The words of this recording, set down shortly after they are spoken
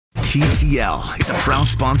TCL is a proud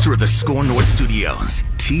sponsor of the Score North Studios.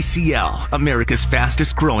 TCL, America's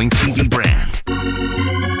fastest growing TV brand.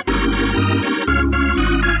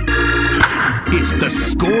 It's the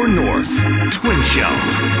Score North Twin Show.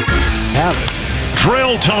 Have it.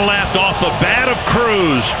 Drilled to left off the bat of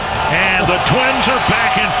Cruz, and the Twins are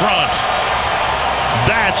back in front.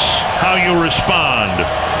 That's how you respond.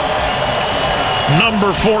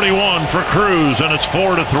 Number 41 for Cruz, and it's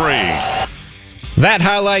 4-3. That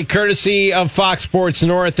highlight courtesy of Fox Sports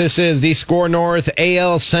North. This is the Score North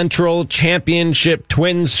AL Central Championship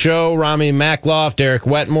Twins show. Rami Makloff, Derek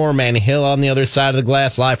Wetmore, Manny Hill on the other side of the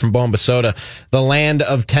glass, live from Bombasota, the land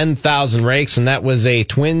of 10,000 rakes. And that was a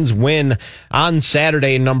Twins win on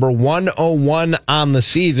Saturday, number 101 on the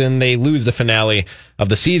season. They lose the finale of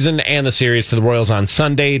the season and the series to the Royals on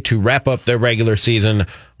Sunday to wrap up their regular season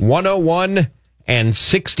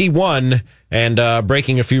 101-61. And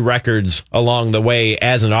breaking a few records along the way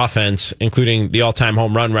as an offense, including the all-time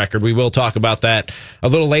home run record. We will talk about that a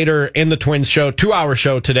little later in the Twins show, 2-hour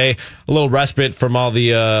show today. A little respite from all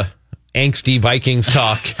the angsty Vikings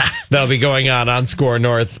talk that'll be going on Score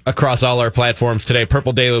North across all our platforms today.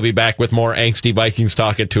 Purple Daily will be back with more angsty Vikings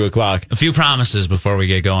talk at 2 o'clock. A few promises before we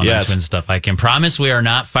get going on Twins stuff. I can promise we are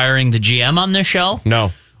not firing the GM on this show.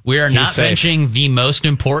 No. We are not benching the most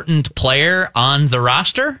important player on the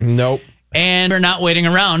roster. Nope. And we're not waiting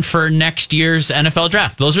around for next year's NFL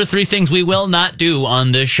draft. Those are 3 things we will not do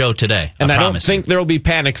on this show today. And I don't think there will be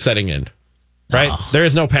panic setting in. Right? No. There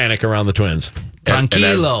is no panic around the Twins.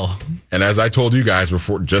 Tranquilo. And as I told you guys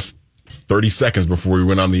before, just 30 seconds before we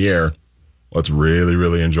went on the air, let's really,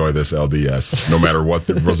 really enjoy this LDS, no matter what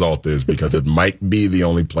the result is, because it might be the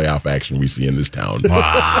only playoff action we see in this town.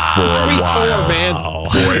 Wow. For a week while. 4, man.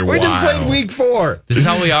 We're just playing week 4. This is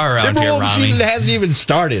how we are around here, Rami. Timberwolves season hasn't even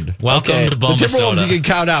started. Welcome to Bombasota. The Timberwolves you can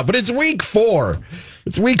count out, but it's week 4.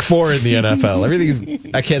 It's week 4 in the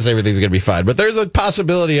NFL. I can't say everything's going to be fine, but there's a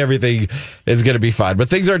possibility everything is going to be fine. But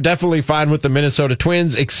things are definitely fine with the Minnesota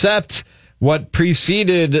Twins, except what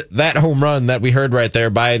preceded that home run that we heard right there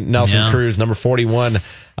by Nelson Cruz, number 41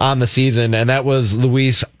 on the season, and that was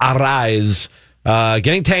Luis Arraez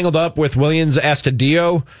getting tangled up with Willians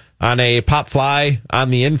Astudillo on a pop fly on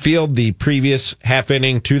the infield, the previous half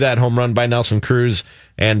inning to that home run by Nelson Cruz,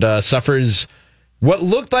 and suffers what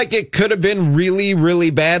looked like it could have been really, really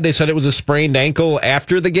bad. They said it was a sprained ankle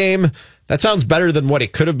after the game. That sounds better than what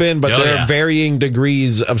it could have been, but there are varying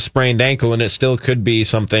degrees of sprained ankle, and it still could be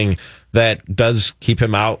something that does keep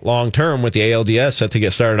him out long term with the ALDS set to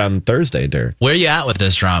get started on Thursday, Derek. Where are you at with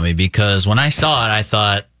this, Rami? Because when I saw it, I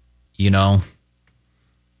thought, be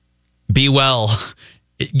well,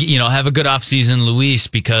 have a good offseason, Luis,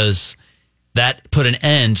 because that put an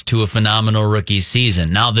end to a phenomenal rookie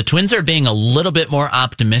season. Now, the Twins are being a little bit more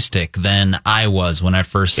optimistic than I was when I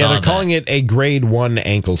first saw it. Yeah, they're calling it a grade 1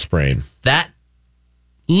 ankle sprain. That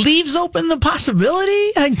leaves open the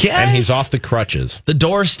possibility, I guess. And he's off the crutches. The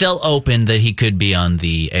door's still open that he could be on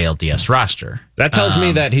the ALDS roster. That tells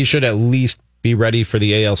me that he should at least be ready for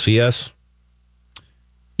the ALCS.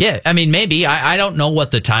 Yeah, I mean, maybe. I don't know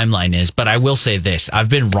what the timeline is, but I will say this. I've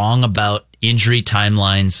been wrong about injury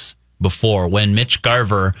timelines before. When Mitch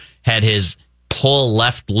Garver had his whole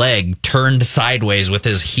left leg turned sideways with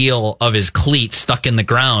his heel of his cleat stuck in the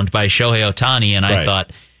ground by Shohei Ohtani, and I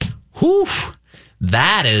thought, whew,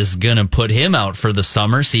 that is going to put him out for the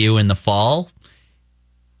summer. See you in the fall.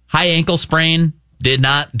 High ankle sprain did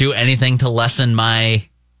not do anything to lessen my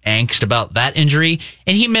angst about that injury,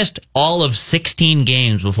 and he missed all of 16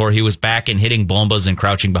 games before he was back and hitting bombas and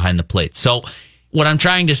crouching behind the plate. So what I'm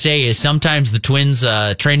trying to say is sometimes the Twins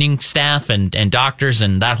training staff and doctors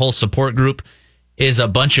and that whole support group is a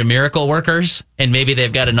bunch of miracle workers, and maybe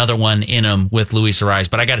they've got another one in them with Luis Arraez.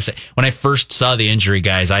 But I got to say, when I first saw the injury,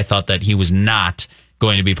 guys, I thought that he was not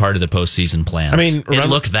going to be part of the postseason plans. I mean, it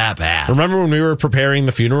looked that bad. Remember when we were preparing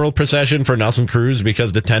the funeral procession for Nelson Cruz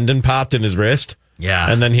because the tendon popped in his wrist?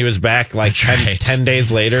 Yeah. And then he was back like 10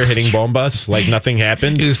 days later hitting bombas like nothing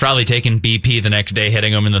happened. He was probably taking BP the next day,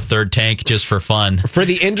 hitting him in the third tank just for fun. For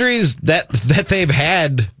the injuries that they've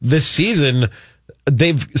had this season,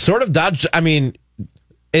 they've sort of dodged. I mean,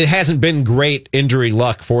 it hasn't been great injury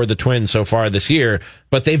luck for the Twins so far this year,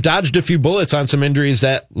 but they've dodged a few bullets on some injuries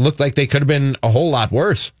that looked like they could have been a whole lot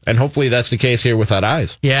worse. And hopefully that's the case here with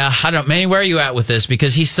Arraez. Yeah, Manny, where are you at with this?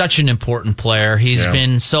 Because he's such an important player. He's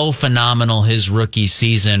been so phenomenal his rookie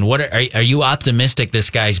season. What are you optimistic this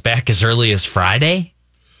guy's back as early as Friday?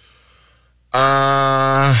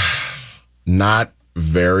 Not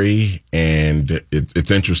very. And it's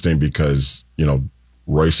interesting because,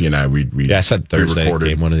 Royce and I, I said Thursday,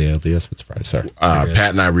 game one of the LDS. It's Friday, sorry. Pat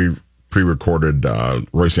and I, we pre-recorded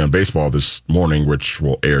Royce on Baseball this morning, which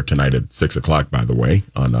will air tonight at 6 o'clock, by the way,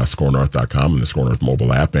 on scorenorth.com and the Score North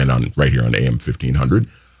mobile app and on right here on AM 1500.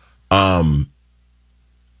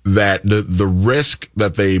 That the risk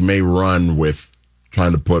that they may run with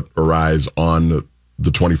trying to put Arise on the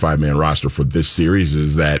 25-man roster for this series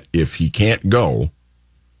is that if he can't go,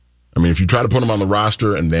 I mean, if you try to put him on the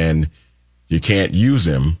roster and then you can't use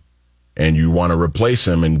him and you want to replace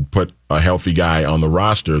him and put a healthy guy on the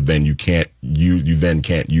roster, then you can't use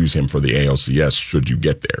him for the ALCS should you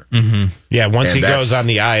get there. Mm-hmm. Yeah, once he goes on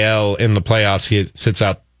the IL in the playoffs, he sits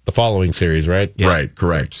out the following series, right? Yeah. Right,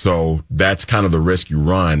 correct. So that's kind of the risk you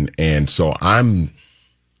run. And so I'm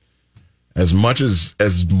as much as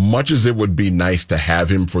it would be nice to have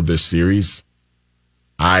him for this series,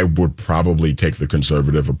 I would probably take the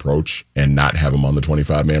conservative approach and not have him on the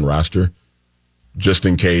 25-man roster, just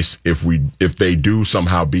in case if they do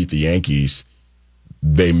somehow beat the Yankees,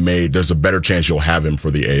 there's a better chance you'll have him for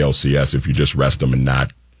the ALCS if you just rest him and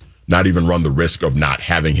not even run the risk of not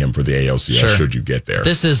having him for the ALCS should you get there.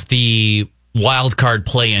 This is the wild card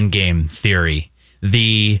play-in game theory.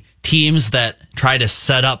 The teams that try to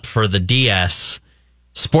set up for the DS,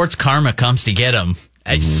 sports karma comes to get them.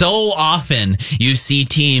 Mm-hmm. So often you see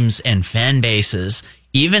teams and fan bases,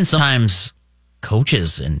 even sometimes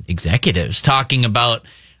coaches and executives talking about,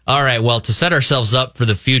 all right, well, to set ourselves up for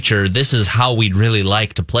the future, this is how we'd really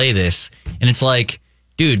like to play this. And it's like,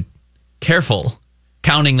 dude, careful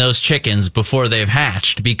counting those chickens before they've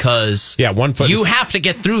hatched, because you have to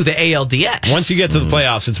get through the ALDS. Once you get to the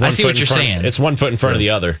playoffs, it's one foot in front. I see what you're saying. It's 1 foot in front of the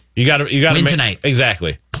other. You got to win tonight.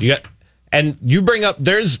 Exactly. And you bring up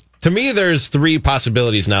there's 3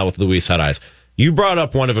 possibilities now with Luis Ariz. You brought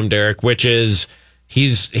up one of them, Derek, which is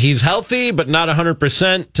he's healthy but not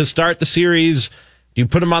 100% to start the series. Do you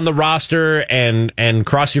put him on the roster and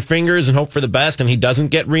cross your fingers and hope for the best and he doesn't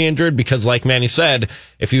get re-injured? Because like Manny said,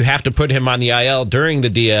 if you have to put him on the IL during the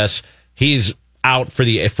DS, he's out for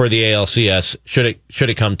the ALCS should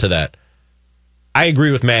it come to that. I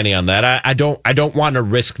agree with Manny on that. I don't want to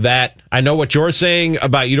risk that. I know what you're saying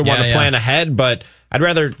about you don't want to plan ahead, but I'd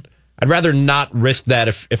rather not risk that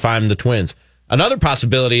if I'm the Twins. Another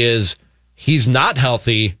possibility is he's not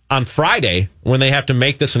healthy on Friday when they have to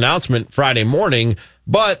make this announcement Friday morning,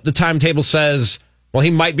 but the timetable says, well, he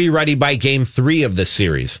might be ready by game 3 of this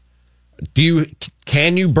series.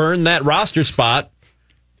 Can you burn that roster spot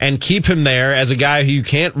and keep him there as a guy who you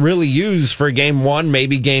can't really use for game 1,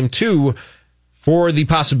 maybe game 2, for the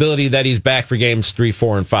possibility that he's back for games 3,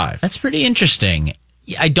 4, and 5? That's pretty interesting.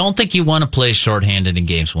 I don't think you want to play shorthanded in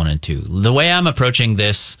games 1 and 2. The way I'm approaching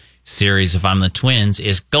this series, if I'm the Twins,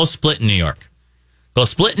 is go split in New York. Go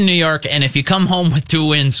split in New York, and if you come home with 2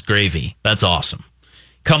 wins, gravy. That's awesome.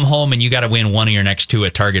 Come home and you got to win one of your next 2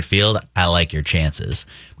 at Target Field. I like your chances.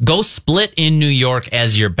 Go split in New York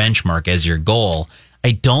as your benchmark, as your goal.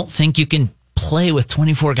 I don't think you can play with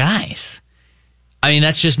 24 guys. I mean,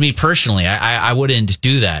 that's just me personally. I wouldn't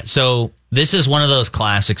do that. So this is one of those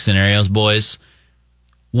classic scenarios, boys.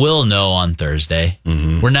 We'll know on Thursday.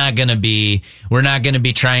 Mm-hmm. We're not going to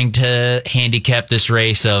be trying to handicap this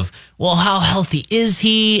race of, well, how healthy is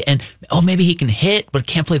he? And, maybe he can hit, but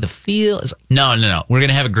can't play the field. It's like, no. We're going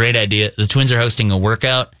to have a great idea. The Twins are hosting a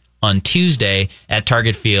workout on Tuesday at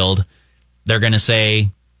Target Field. They're going to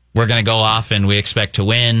say, we're going to go off and we expect to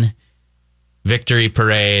win. Victory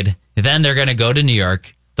parade. Then they're going to go to New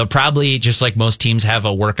York. They'll probably, just like most teams, have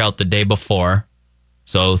a workout the day before.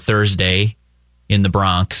 So Thursday in the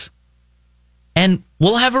Bronx. And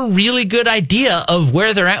we'll have a really good idea of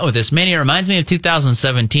where they're at with this. Manny, it reminds me of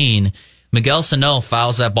 2017. Miguel Sano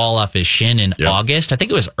fouls that ball off his shin in August. I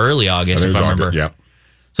think it was early August, if I remember. August, yeah.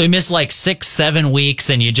 So he missed like 6-7 weeks,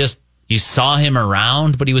 and you saw him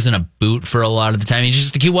around, but he was in a boot for a lot of the time.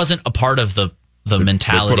 He wasn't a part of the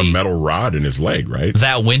mentality. They put a metal rod in his leg, right?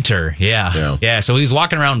 That winter, yeah. So he was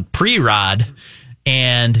walking around pre-rod,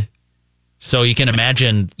 and so you can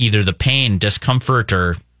imagine either the pain, discomfort,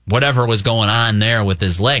 or whatever was going on there with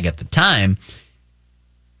his leg at the time.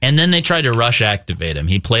 And then they tried to rush activate him.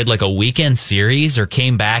 He played like a weekend series or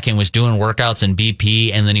came back and was doing workouts in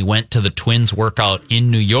BP, and then he went to the Twins workout in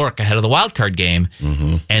New York ahead of the wild card game,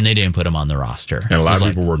 and they didn't put him on the roster. And a lot of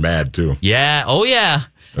people were mad, too. Yeah, yeah.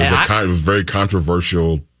 It was a very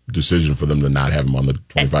controversial decision for them to not have him on the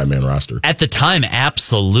 25-man roster. At the time,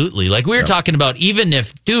 absolutely. Like we were talking about, even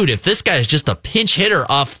if this guy is just a pinch hitter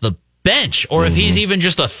off the bench, or if he's even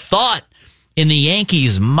just a thought in the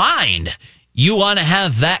Yankees' mind, you want to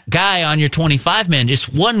have that guy on your 25-man,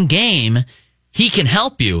 just one game, he can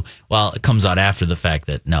help you. Well, it comes out after the fact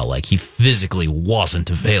that, he physically wasn't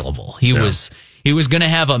available. He he was going to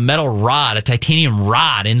have a metal rod, a titanium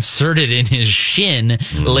rod inserted in his shin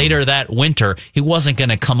later that winter. He wasn't going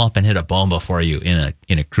to come up and hit a bomba for you in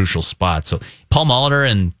a crucial spot. So Paul Molitor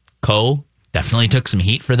and co. definitely took some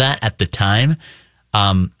heat for that at the time.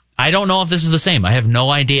 I don't know if this is the same. I have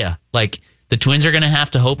no idea. Like, the Twins are going to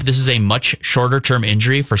have to hope this is a much shorter term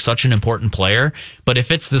injury for such an important player. But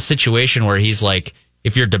if it's the situation where he's like,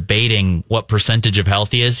 if you're debating what percentage of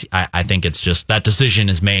health he is, I think it's just that decision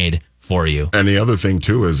is made for you. And the other thing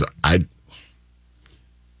too is I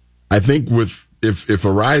think if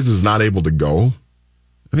Arise is not able to go,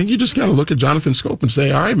 I think you just got to look at Jonathan Scope and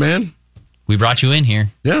say, all right, man, we brought you in here.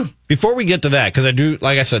 Yeah. Before we get to that, because I do,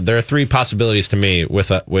 like I said, there are three possibilities to me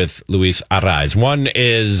with Luis Arraez. One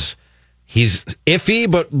is he's iffy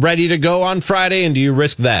but ready to go on Friday, and do you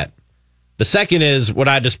risk that? The second is what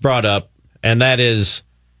I just brought up, and that is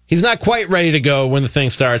he's not quite ready to go when the thing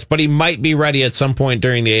starts, but he might be ready at some point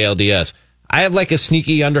during the ALDS. I have like a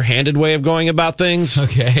sneaky, underhanded way of going about things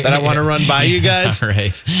that I want to run by you guys. All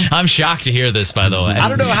right. I'm shocked to hear this, by the way. I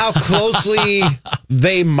don't know how closely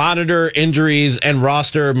they monitor injuries and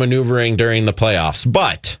roster maneuvering during the playoffs,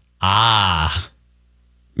 but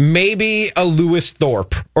maybe a Lewis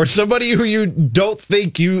Thorpe or somebody who you don't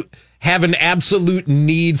think you have an absolute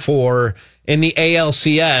need for in the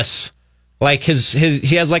ALCS. Like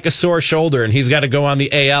he has like a sore shoulder and he's got to go on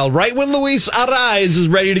the AL right when Luis Arraez is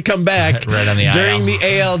ready to come back right on the IL. During the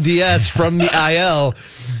ALDS from the IL.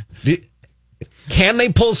 Can they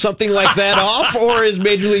pull something like that off, or is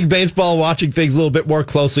Major League Baseball watching things a little bit more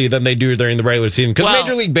closely than they do during the regular season? Because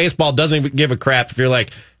Major League Baseball doesn't give a crap if you're like,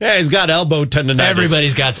 yeah, he's got elbow tendonitis.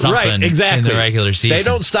 Everybody's got something right, exactly. in the regular season. They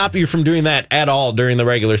don't stop you from doing that at all during the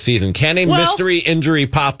regular season. Can a mystery injury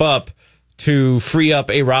pop up to free up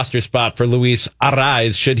a roster spot for Luis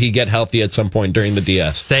Arraez should he get healthy at some point during the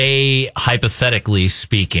DS? Say, hypothetically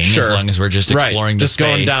speaking, as long as we're just exploring the just space.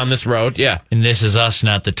 going down this road, yeah. And this is us,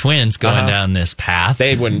 not the Twins, going down this path.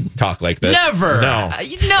 They wouldn't talk like this. Never. No.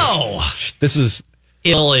 No. This is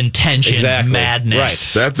ill-intentioned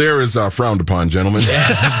madness. Right. That there is frowned upon, gentlemen.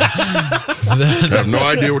 I have no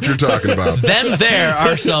idea what you're talking about. Them there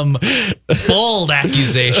are some bold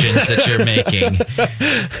accusations that you're making.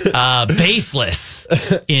 Baseless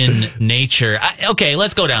in nature. Okay,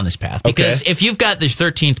 let's go down this path. Because if you've got the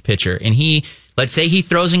 13th pitcher and let's say he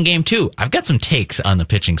throws in game 2. I've got some takes on the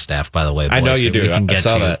pitching staff, by the way, boys. I know you do. I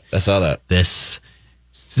saw that. This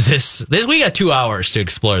we got 2 hours to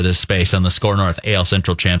explore this space on the Score North AL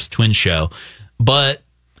Central Champs Twin Show. But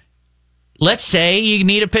let's say you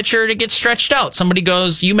need a pitcher to get stretched out. Somebody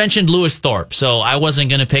goes, you mentioned Lewis Thorpe, so I wasn't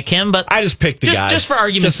going to pick him, but I just picked the guy. Just for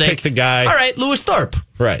argument's sake. Picked the guy. All right, Lewis Thorpe.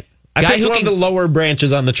 Right. I picked one of the lower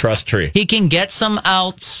branches on the trust tree. He can get some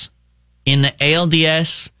outs in the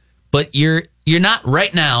ALDS, but you're not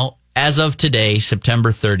right now, as of today,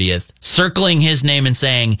 September 30th, circling his name and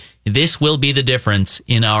saying, this will be the difference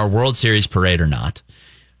in our World Series parade or not.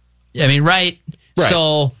 I mean, right?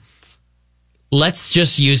 So let's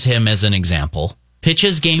just use him as an example.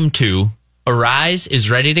 Pitches game 2. Arraez is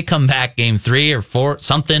ready to come back game 3 or 4,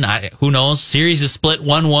 something. Who knows? Series is split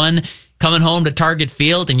 1-1, coming home to Target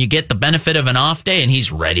Field, and you get the benefit of an off day, and he's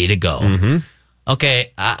ready to go. Mm-hmm.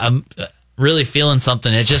 Okay, I'm really feeling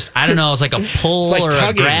something. It's just, I don't know, it's like a pull like or tugging.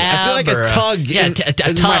 a grab. I feel like a tug. A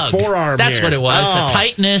tug. My forearm. That's here. what it was. A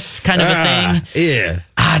tightness kind of a thing. Yeah.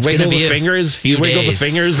 It's wiggle gonna be the fingers. You wiggle the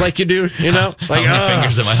fingers like you do, you know? Like, how many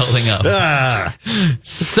fingers am I holding up?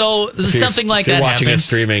 So something like that happens. If you're watching us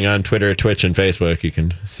streaming on Twitter, Twitch, and Facebook, you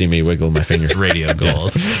can see me wiggle my fingers. Radio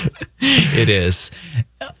gold. It is.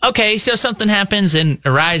 Okay, so something happens and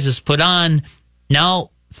Arraez is put on. Now,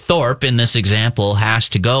 Thorpe, in this example, has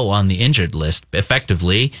to go on the injured list.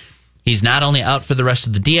 Effectively, he's not only out for the rest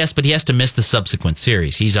of the DS, but he has to miss the subsequent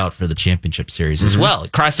series. He's out for the championship series as well.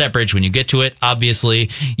 Cross that bridge when you get to it. Obviously,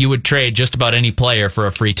 you would trade just about any player for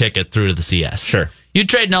a free ticket through to the CS. Sure. You'd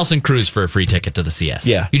trade Nelson Cruz for a free ticket to the CS.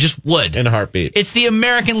 Yeah. You just would. In a heartbeat. It's the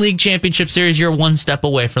American League Championship Series. You're one step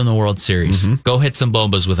away from the World Series. Go hit some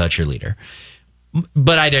bombas without your leader.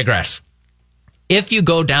 But I digress. If you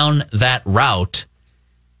go down that route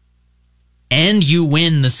and you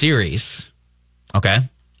win the series, okay,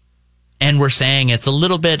 and we're saying it's a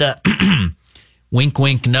little bit wink,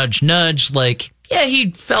 wink, nudge, nudge, like, yeah,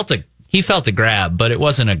 he felt a grab, but it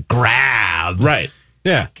wasn't a grab. Right.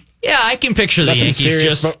 Yeah. Yeah, I can picture the Yankees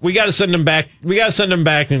serious, but we got to send him back. We got to send him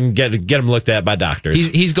back and get him looked at by doctors.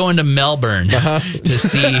 He's going to Melbourne to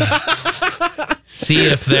see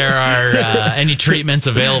if there are any treatments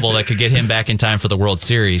available that could get him back in time for the World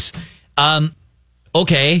Series.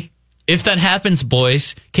 Okay, If that happens,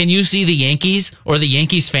 boys, can you see the Yankees or the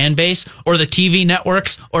Yankees fan base or the TV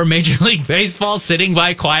networks or Major League Baseball sitting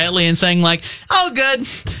by quietly and saying like, oh, good,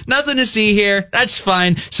 nothing to see here. That's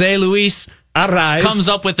fine. Say Luis Arise comes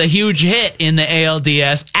up with a huge hit in the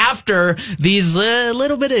ALDS after these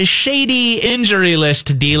little bit of shady injury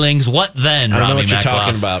list dealings. What then, I don't know Robbie what you're Makloff?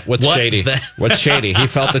 talking about. What's shady? What's shady? He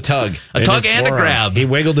felt a tug. A tug and a grab. He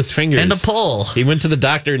wiggled his fingers. And a pull. He went to the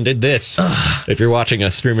doctor and did this. If you're watching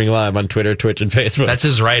us streaming live on Twitter, Twitch, and Facebook. That's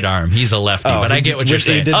his right arm. He's a lefty, but I get what you're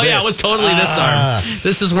saying. Oh, yeah, it was totally this arm.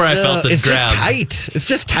 This is where I felt the it's grab. Just tight. It's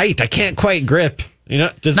just tight. I can't quite grip. You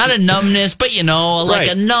know, just Not a numbness, but, like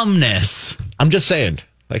a numbness. I'm just saying,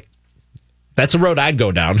 like, that's a road I'd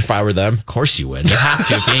go down if I were them. Of course you would. You have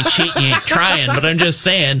to. If you ain't cheating, you ain't trying. But I'm just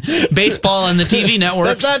saying, baseball and the TV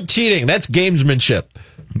networks. That's not cheating. That's gamesmanship.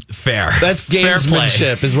 Fair. That's Fair play.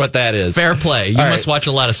 gamesmanship is what that is. Fair play. You must watch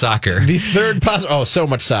a lot of soccer. The third so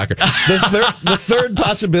much soccer. The third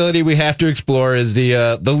possibility we have to explore is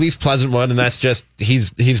the least pleasant one, and that's just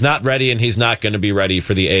he's not ready and he's not going to be ready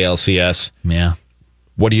for the ALCS. Yeah.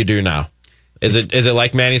 What do you do now? Is it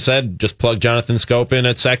like Manny said, just plug Jonathan Scope in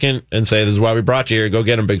at second and say, this is why we brought you here. Go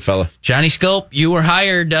get him, big fella. Johnny Scope, you were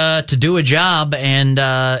hired to do a job and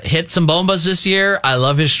hit some bombas this year. I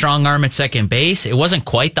love his strong arm at second base. It wasn't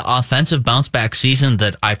quite the offensive bounce back season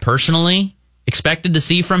that I personally expected to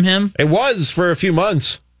see from him. It was for a few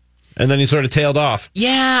months, and then he sort of tailed off.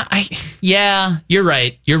 Yeah, you're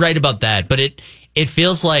right. You're right about that. But it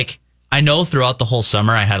feels like, I know throughout the whole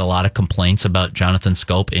summer I had a lot of complaints about Jonathan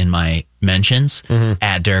Scope in my mentions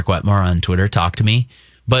at Derek Wetmore on Twitter. Talk to me.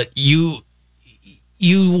 But you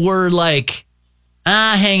were like,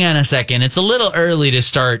 hang on a second. It's a little early to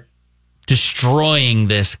start destroying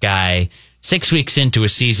this guy 6 weeks into a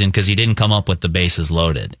season because he didn't come up with the bases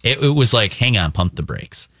loaded. It was like, hang on, pump the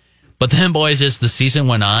brakes. But then, boys, as the season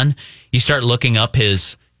went on, you start looking up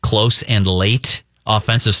his close and late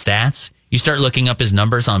offensive stats. You start looking up his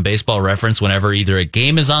numbers on Baseball Reference whenever either a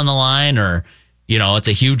game is on the line or, it's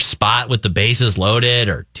a huge spot with the bases loaded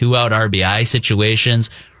or 2-out RBI situations.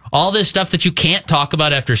 All this stuff that you can't talk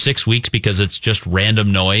about after 6 weeks because it's just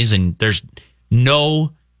random noise and there's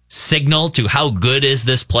no signal to how good is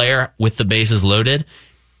this player with the bases loaded.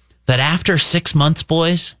 That after 6 months,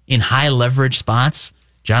 boys, in high leverage spots,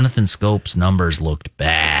 Jonathan Scope's numbers looked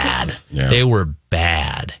bad. Yeah. They were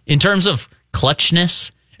bad. In terms of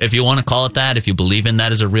clutchness, if you want to call it that, if you believe in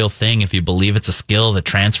that as a real thing, if you believe it's a skill that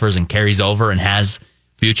transfers and carries over and has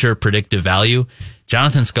future predictive value,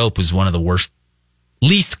 Jonathan Scope was one of the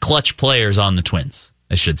least clutch players on the Twins,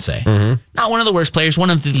 I should say. Not one of the worst players, one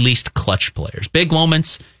of the least clutch players. Big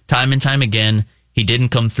moments, time and time again, he didn't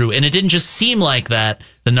come through. And it didn't just seem like that.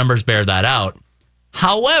 The numbers bear that out.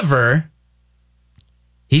 However,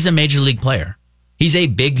 he's a major league player. He's a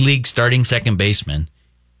big league starting second baseman.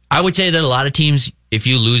 I would say that a lot of teams, if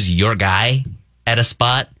you lose your guy at a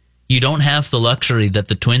spot, you don't have the luxury that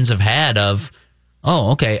the Twins have had of,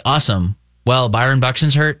 oh, okay, awesome. Well, Byron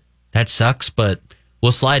Buxton's hurt. That sucks, but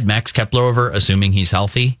we'll slide Max Kepler over, assuming he's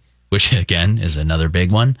healthy, which, again, is another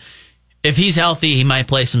big one. If he's healthy, he might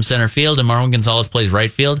play some center field, and Marwin Gonzalez plays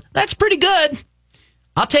right field. That's pretty good.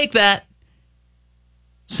 I'll take that.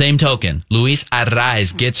 Same token, Luis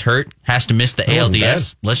Arraez gets hurt, has to miss the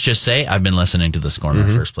ALDS. Let's just say I've been listening to the Score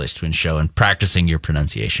North First Place Twins show and practicing your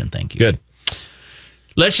pronunciation. Thank you. Good.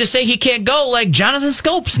 Let's just say he can't go like Jonathan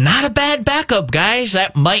Scope's. Not a bad backup, guys.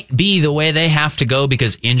 That might be the way they have to go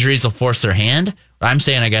because injuries will force their hand. What I'm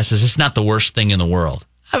saying, I guess, is it's not the worst thing in the world.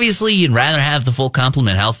 Obviously, you'd rather have the full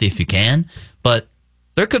complement healthy if you can, but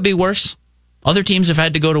there could be worse. Other teams have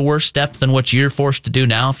had to go to worse depth than what you're forced to do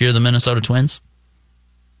now if you're the Minnesota Twins.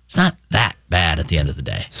 It's not that bad at the end of the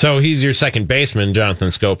day. So he's your second baseman,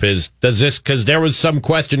 Jonathan Scope is. Does this, because there was some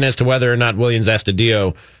question as to whether or not Willians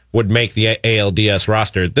Astudillo would make the ALDS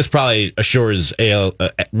roster. This probably assures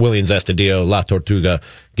Willians Astudillo, La Tortuga,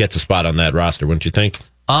 gets a spot on that roster, wouldn't you think?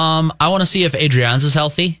 I want to see if Adrian's is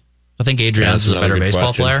healthy. I think Adrian's is a better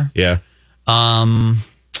baseball player. Yeah. Marwin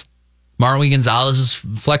Gonzalez's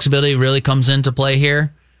flexibility really comes into play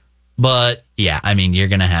here. But, yeah, I mean, you're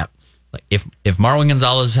going to have... If Marwin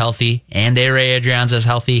Gonzalez is healthy and A-Ray Adrianza is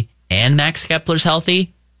healthy and Max Kepler's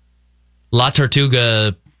healthy, La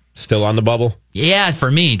Tortuga... Still on the bubble? Yeah,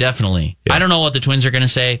 for me, definitely. Yeah. I don't know what the Twins are going to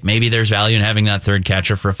say. Maybe there's value in having that third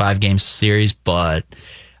catcher for a 5-game series, but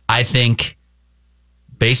I think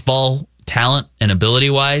baseball talent and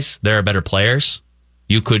ability-wise, there are better players.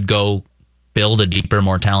 You could go build a deeper,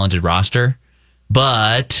 more talented roster,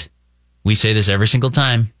 but we say this every single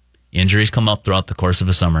time. Injuries come up throughout the course of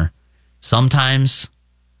a summer. Sometimes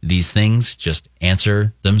these things just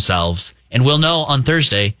answer themselves. And we'll know on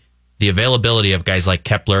Thursday, the availability of guys like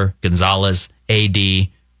Kepler, Gonzalez, AD,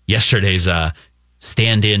 yesterday's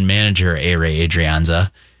stand-in manager, A-Ray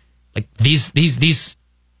Adrianza. Like these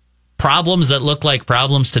problems that look like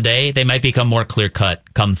problems today, they might become more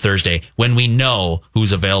clear-cut come Thursday when we know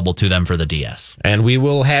who's available to them for the DS. And we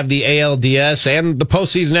will have the ALDS and the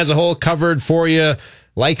postseason as a whole covered for you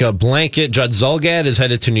like a blanket. Judd Zulgad is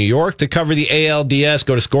headed to New York to cover the ALDS.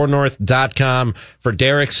 Go to scorenorth.com for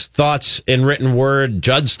Derek's thoughts in written word,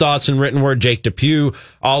 Judd's thoughts in written word, Jake Depew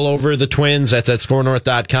all over the Twins. That's at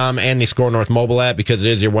scorenorth.com and the Score North mobile app, because it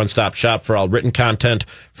is your one-stop shop for all written content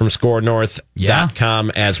from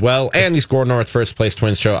scorenorth.com as well. And the Score North First Place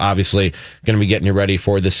Twins show, obviously, going to be getting you ready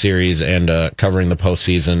for the series and covering the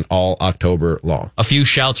postseason all October long. A few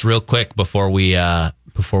shouts real quick before we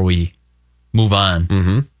move on.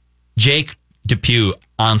 Mm-hmm. Jake Depew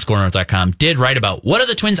on scorenorth.com did write about what are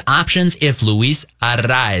the Twins' options if Luis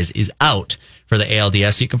Arraez is out for the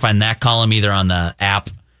ALDS. You can find that column either on the app.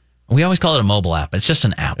 We always call it a mobile app. It's just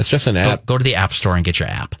an app. It's just an app. Go to the App Store and get your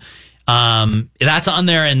app. That's on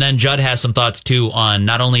there. And then Judd has some thoughts too on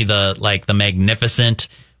not only the magnificent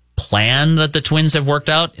plan that the Twins have worked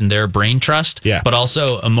out in their brain trust, but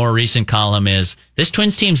also a more recent column is this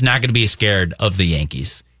Twins team's not going to be scared of the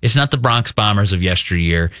Yankees. It's not the Bronx Bombers of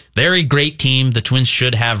yesteryear. They're a great team. The Twins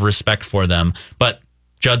should have respect for them. But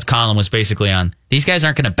Judd's column was basically on, these guys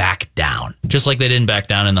aren't going to back down, just like they didn't back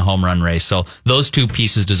down in the home run race. So those two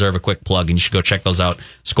pieces deserve a quick plug, and you should go check those out,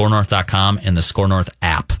 scorenorth.com and the Score North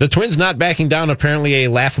app. The Twins not backing down, apparently a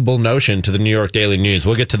laughable notion to the New York Daily News.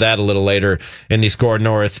 We'll get to that a little later in the Score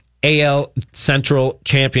North AL Central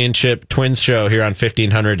Championship Twins show here on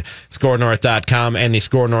 1500, scorenorth.com and the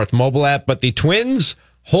Score North mobile app. But the Twins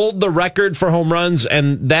hold the record for home runs,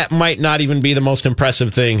 and that might not even be the most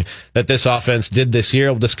impressive thing that this offense did this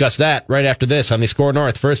year. We'll discuss that right after this on the Score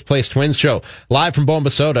North First Place Twins show, live from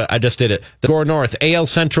Bomba Soda. I just did it. The Score North AL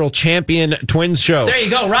Central Champion Twins show. There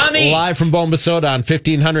you go, Rami. Live from Bomba Soda on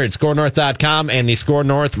 1500, scorenorth.com and the Score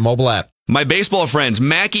North mobile app. My baseball friends,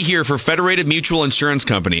 Mackie here for Federated Mutual Insurance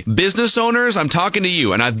Company. Business owners, I'm talking to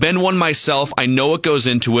you, and I've been one myself. I know what goes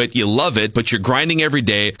into it. You love it, but you're grinding every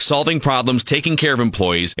day, solving problems, taking care of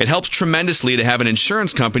employees. It helps tremendously to have an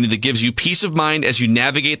insurance company that gives you peace of mind as you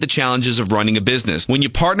navigate the challenges of running a business. When you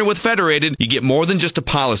partner with Federated, you get more than just a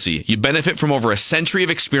policy. You benefit from over a century of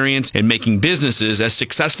experience in making businesses as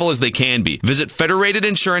successful as they can be. Visit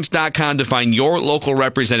federatedinsurance.com to find your local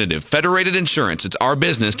representative. Federated Insurance, it's our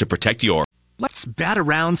business to protect yours. Let's bat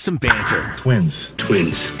around some banter. Twins.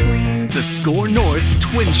 The Score North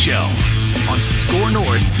Twin Show on Score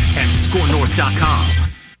North and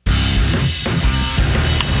scorenorth.com.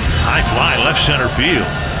 High fly left center field.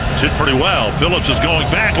 It's hit pretty well. Phillips is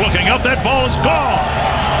going back, looking up. That ball is gone.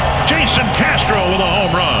 Jason Castro with a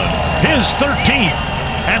home run. His 13th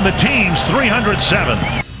and the team's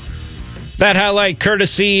 307th. That highlight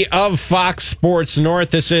courtesy of Fox Sports North.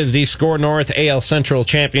 This is the Score North AL Central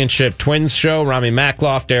Championship Twins show. Rami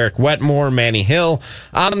Makloff, Derek Wetmore, Manny Hill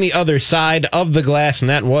on the other side of the glass, and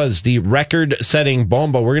that was the record-setting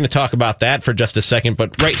bomba. We're going to talk about that for just a second,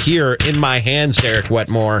 but right here in my hands, Derek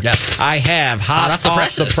Wetmore, yes, I have hot off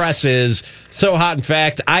the presses. So hot, in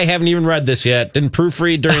fact, I haven't even read this yet. Didn't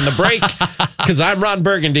proofread during the break because I'm Ron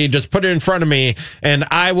Burgundy. Just put it in front of me, and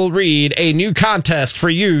I will read a new contest for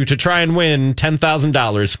you to try and win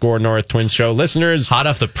 $10,000. Score North Twins show listeners. Hot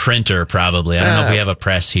off the printer, probably. I don't know if we have a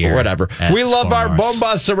press here. Whatever. We love our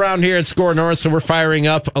bombas around here at Score North, so we're firing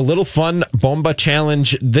up a little fun bomba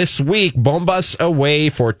challenge this week. Bombas away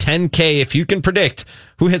for $10K. If you can predict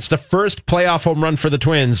who hits the first playoff home run for the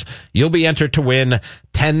Twins, you'll be entered to win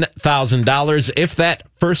 $10,000. If that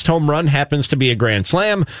first home run happens to be a grand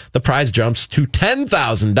slam, the prize jumps to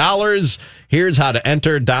 $10,000. Here's how to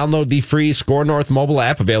enter. Download the free Score North mobile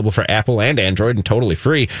app, available for Apple and Android and totally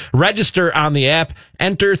free. Register on the app,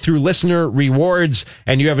 enter through listener rewards,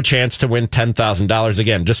 and you have a chance to win $10,000.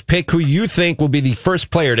 Again, just pick who you think will be the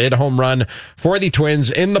first player to hit a home run for the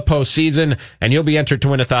Twins in the postseason, and you'll be entered to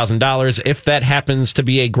win $1,000. If that happens to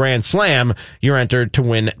be a grand slam, you're entered to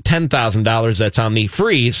win $10,000. That's on the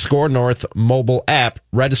free Score North mobile app.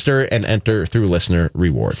 Register and enter through listener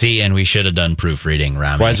rewards. See, and we should have done proofreading,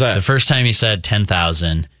 Rami. Why is that? The first time you said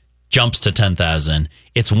 10,000 jumps to 10,000.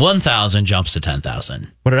 It's 1,000 jumps to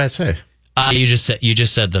 10,000. What did I say? You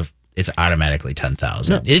just said it's automatically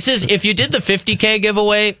 10,000. No. This is if you did the 50K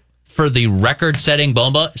giveaway for the record-setting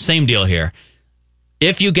bomba. Same deal here.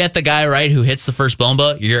 If you get the guy right who hits the first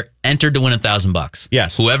bomba, you're entered to win $1,000.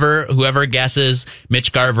 Yes. Whoever guesses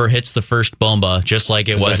Mitch Garver hits the first bomba, just like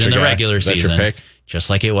it was in the regular season. Your pick? Just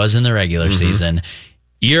like it was in the regular season.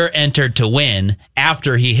 you're entered to win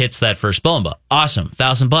after he hits that first bomba. Awesome.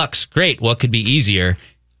 $1,000. Great. What could be easier?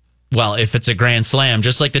 Well, if it's a grand slam,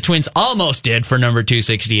 just like the Twins almost did for number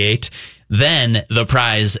 268, then the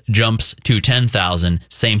prize jumps to $10,000.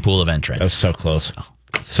 Same pool of entrants. That's so close.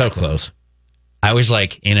 So close. I was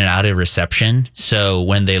like in and out of reception. So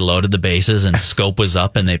when they loaded the bases and scope was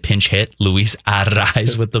up and they pinch hit Luis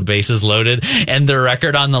Arraez with the bases loaded and the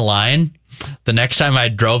record on the line, the next time I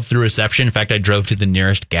drove through reception, in fact, I drove to the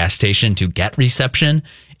nearest gas station to get reception.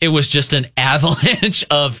 It was just an avalanche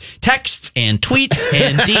of texts and tweets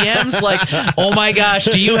and DMs like, oh my gosh,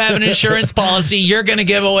 do you have an insurance policy? You're going to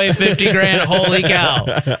give away $50,000. Holy cow.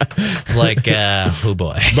 It's like, oh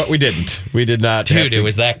boy. But we didn't. We did not. Dude, it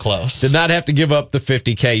was that close. Did not have to give up the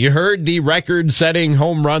 $50K. You heard the record-setting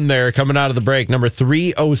home run there coming out of the break, number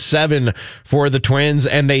 307 for the Twins,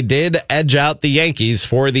 and they did edge out the Yankees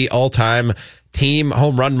for the all-time team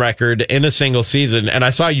home run record in a single season. And I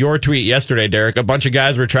saw your tweet yesterday, Derek. A bunch of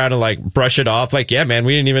guys were trying to like brush it off. Like, yeah, man,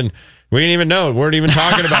 we didn't even know. We weren't even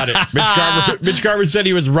talking about it. Mitch Garver said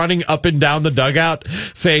he was running up and down the dugout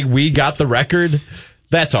saying we got the record.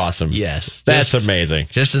 That's awesome. Yes. That's amazing.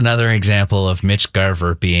 Just another example of Mitch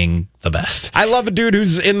Garver being the best. I love a dude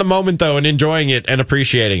who's in the moment, though, and enjoying it and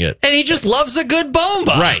appreciating it. And he just loves a good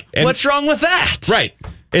bomba. Right. And what's wrong with that? Right.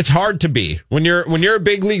 It's hard to be when you're a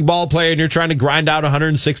big league ball player and you're trying to grind out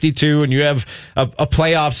 162 and you have a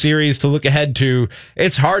playoff series to look ahead to.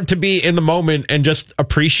 It's hard to be in the moment and just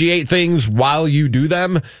appreciate things while you do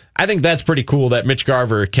them. I think that's pretty cool that Mitch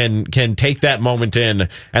Garver can take that moment in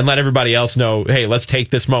and let everybody else know, hey, let's take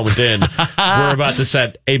this moment in. We're about to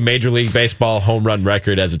set a Major League Baseball home run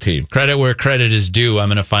record as a team. Credit where credit is due. I'm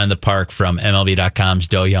going to find the park from MLB.com's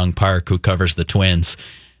Do Young Park, who covers the Twins.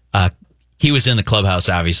 He was in the clubhouse,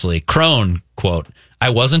 obviously. Crone, quote, I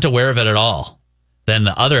wasn't aware of it at all. Then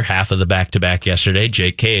the other half of the back-to-back yesterday,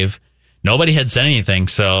 Jake Cave, nobody had said anything,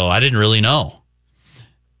 so I didn't really know.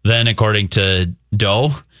 Then, according to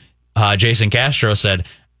Doe, Jason Castro said,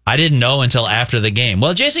 I didn't know until after the game.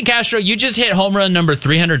 Well, Jason Castro, you just hit home run number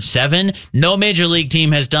 307. No major league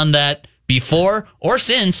team has done that before or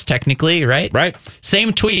since, technically, right? Right.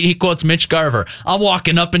 Same tweet, he quotes Mitch Garver. I'm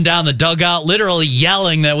walking up and down the dugout, literally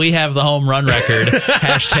yelling that we have the home run record.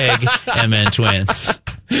 Hashtag MN Twins.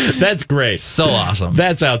 That's great. So awesome.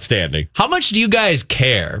 That's outstanding. How much do you guys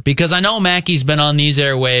care? Because I know Mackey's been on these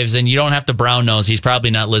airwaves, and you don't have to brown nose. He's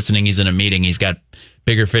probably not listening. He's in a meeting. He's got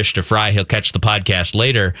bigger fish to fry. He'll catch the podcast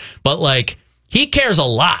later. But, like, he cares a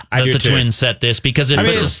lot that the Twins set this because it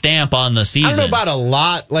puts a stamp on the season. I don't know about a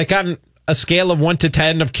lot. Like, on a scale of 1 to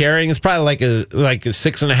 10 of caring, it's probably like a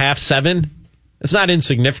 6.5, 7. It's not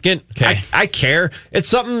insignificant. Okay. I care. It's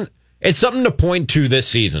something to point to this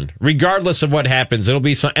season. Regardless of what happens, it'll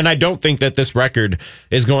be and I don't think that this record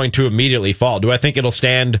is going to immediately fall. Do I think it'll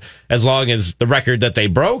stand as long as the record that they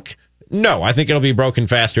broke? No, I think it'll be broken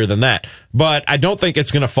faster than that. But I don't think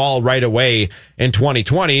it's going to fall right away in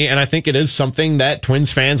 2020. And I think it is something that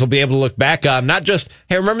Twins fans will be able to look back on. Not just,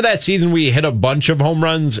 hey, remember that season we hit a bunch of home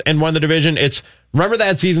runs and won the division? It's, remember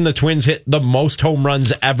that season the Twins hit the most home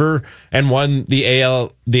runs ever and won the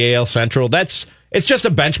AL Central? It's just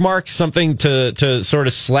a benchmark, something to sort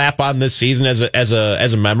of slap on this season as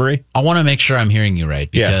a memory. I want to make sure I'm hearing you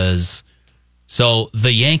right because so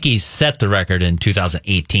the Yankees set the record in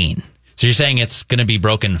 2018. So you're saying it's going to be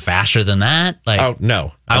broken faster than that? Like, oh,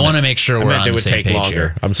 no. I want to make sure we're on the same page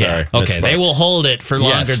here. I'm sorry. Yeah. Okay, they will hold it for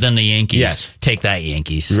longer than the Yankees. Yes. Take that,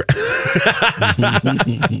 Yankees.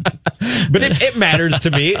 But it matters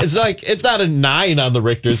to me. It's like, it's not a 9 on the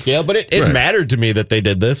Richter scale, but it mattered to me that they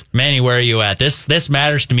did this. Manny, where are you at? This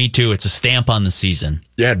matters to me, too. It's a stamp on the season.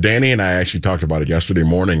 Yeah, Danny and I actually talked about it yesterday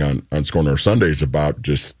morning on Score North Sundays about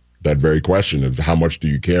just that very question of how much do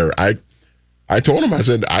you care? I told him, I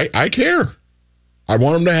said, I care. I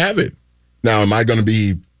want him to have it. Now, am I going to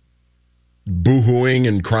be boo-hooing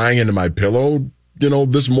and crying into my pillow,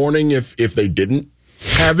 this morning if they didn't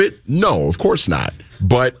have it? No, of course not.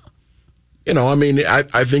 But,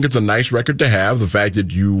 I think it's a nice record to have. The fact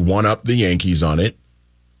that you one up the Yankees on it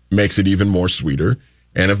makes it even more sweeter.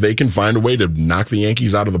 And if they can find a way to knock the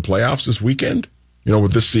Yankees out of the playoffs this weekend,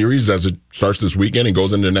 with this series as it starts this weekend and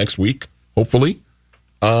goes into next week, hopefully,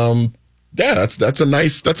 yeah, that's a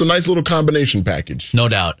nice little combination package. No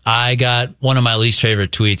doubt. I got one of my least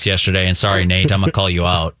favorite tweets yesterday, and sorry, Nate, I'm gonna call you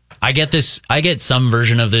out. I get some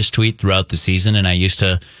version of this tweet throughout the season, and I used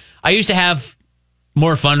to have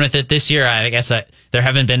more fun with it. This year, I guess there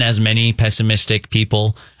haven't been as many pessimistic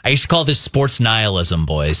people. I used to call this sports nihilism,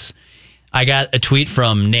 boys. I got a tweet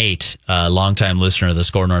from Nate, a longtime listener of the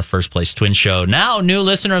Score North First Place Twins Show, now new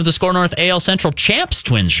listener of the Score North AL Central Champs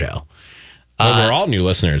Twins Show. Well, we're all new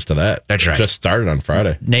listeners to that. That's right. Just started on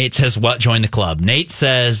Friday. Nate says, what? Join the club. Nate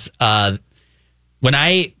says, when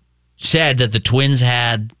I said that the Twins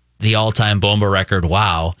had the all-time Bomba record,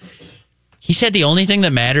 wow, he said the only thing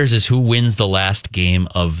that matters is who wins the last game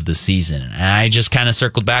of the season. And I just kind of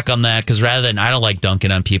circled back on that because rather than, I don't like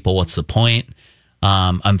dunking on people. What's the point?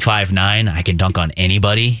 I'm 5'9". I can dunk on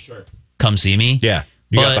anybody. Sure. Come see me. Yeah,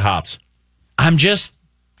 you got the hops.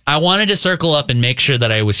 I wanted to circle up and make sure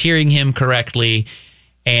that I was hearing him correctly.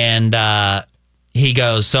 And he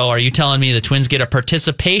goes, so are you telling me the Twins get a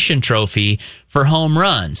participation trophy for home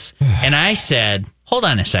runs? And I said, hold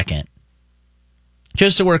on a second.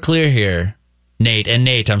 Just so we're clear here, Nate. And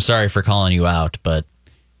Nate, I'm sorry for calling you out, but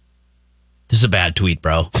this is a bad tweet,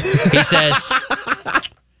 bro.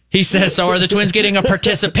 He says, so are the Twins getting a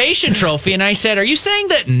participation trophy? And I said, are you saying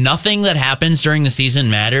that nothing that happens during the season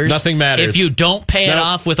matters? Nothing matters. If you don't pay it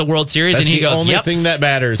off with a World Series? That's and he goes, only yep, thing that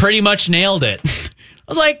matters. Pretty much nailed it. I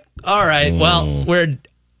was like, all right, well,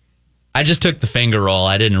 I just took the finger roll.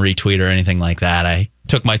 I didn't retweet or anything like that. I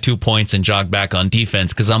took my 2 points and jogged back on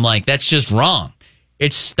defense because I'm like, that's just wrong.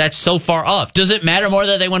 That's so far off. Does it matter more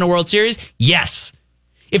that they win a World Series? Yes.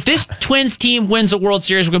 If this Twins team wins a World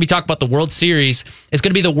Series, we're going to be talking about the World Series. It's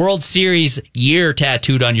going to be the World Series year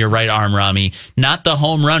tattooed on your right arm, Rami, not the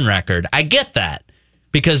home run record. I get that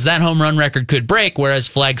because that home run record could break, whereas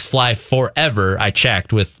flags fly forever. I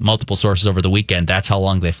checked with multiple sources over the weekend. That's how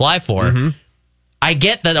long they fly for. Mm-hmm. I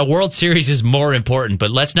get that a World Series is more important,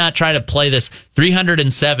 but let's not try to play this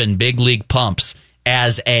 307 big league pumps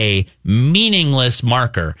as a meaningless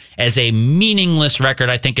marker, as a meaningless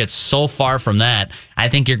record. I think it's so far from that. I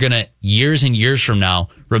think you're going to, years and years from now,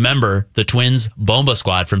 remember the Twins Bomba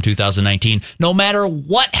squad from 2019, no matter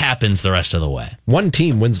what happens the rest of the way. One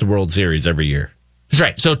team wins the World Series every year. That's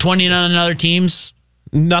right. So 29 other teams,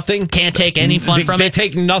 nothing. Can't take any fun from it. They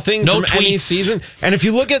take nothing from any season. And if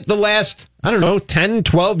you look at the last, 10,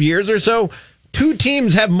 12 years or so, two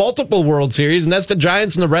teams have multiple World Series, and that's the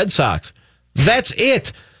Giants and the Red Sox. That's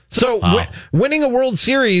it. So winning a World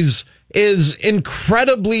Series is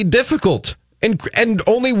incredibly difficult. And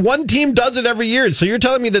only one team does it every year. So you're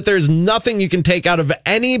telling me that there's nothing you can take out of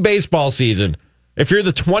any baseball season if you're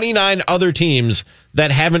the 29 other teams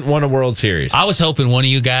that haven't won a World Series. I was hoping one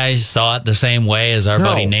of you guys saw it the same way as our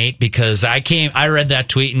buddy Nate, because I read that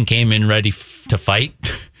tweet and came in ready to fight.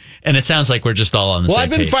 And it sounds like we're just all on the same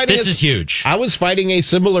page. This is huge. I was fighting a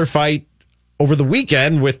similar fight over the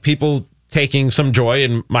weekend with people taking some joy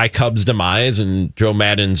in my Cubs' demise and Joe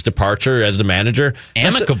Maddon's departure as the manager.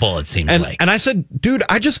 Amicable, it seems like. And I said, dude,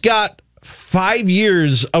 I just got 5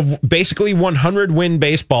 years of basically 100-win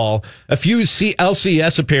baseball, a few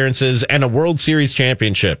LCS appearances, and a World Series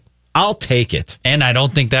championship. I'll take it. And I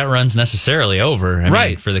don't think that run's necessarily over. I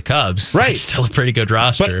mean, for the Cubs. Right. It's still a pretty good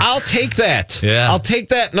roster. But I'll take that. Yeah. I'll take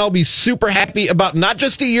that, and I'll be super happy about not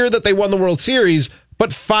just a year that they won the World Series,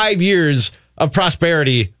 but 5 years of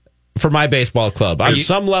prosperity for my baseball club on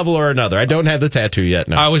some level or another. I don't have the tattoo yet.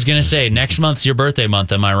 No. I was going to say, next month's your birthday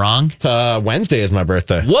month. Am I wrong? Wednesday is my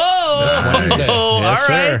birthday. Whoa! Wednesday. All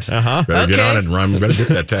right. Uh-huh. Better get on it, Ron. We better get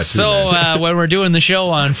that tattoo. So when we're doing the show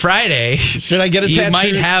on Friday, should I get a tattoo? You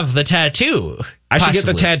might have the tattoo. I should get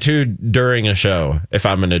the tattoo during a show if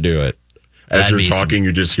I'm going to do it. As you're talking,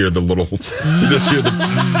 you just hear the little...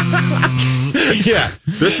 Yeah.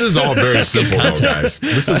 This is all very simple, though, guys.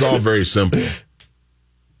 This is all very simple.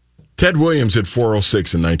 Ted Williams hit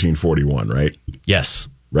 406 in 1941, right? Yes.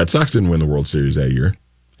 Red Sox didn't win the World Series that year.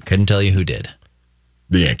 Couldn't tell you who did.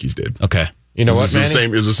 The Yankees did. Okay. You know what, Manny? It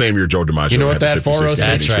was the same year Joe DiMaggio. You know what that 406?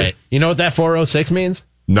 That's right. You know what that 406 means?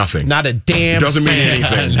 Nothing. Not a damn It doesn't mean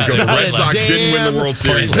anything because the Red Sox didn't win the World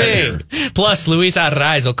Series that year. Plus, Luis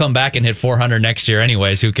Arraez will come back and hit 400 next year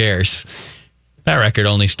anyways. Who cares? That record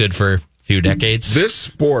only stood for a few decades. This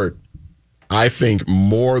sport, I think,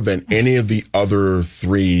 more than any of the other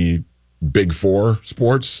three Big Four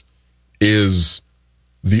sports, is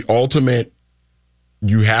the ultimate.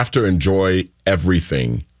 You have to enjoy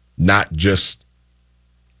everything, not just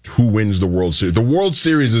who wins the World Series. The World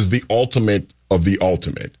Series is the ultimate of the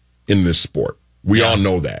ultimate in this sport. We all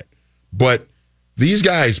know that. But these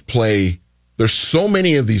guys play, there's so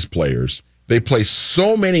many of these players. They play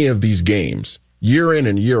so many of these games year in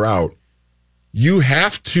and year out. You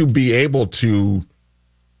have to be able to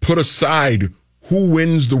put aside who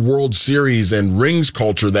wins the World Series and rings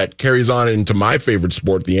culture that carries on into my favorite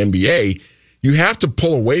sport, the NBA. You have to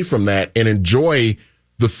pull away from that and enjoy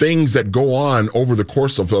the things that go on over the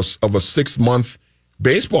course of a 6-month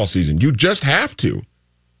baseball season. You just have to.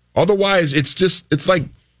 Otherwise, it's like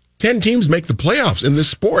 10 teams make the playoffs in this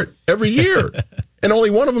sport every year. and only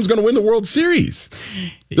one of them is going to win the World Series.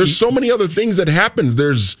 There's so many other things that happen.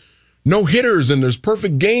 There's no hitters, and there's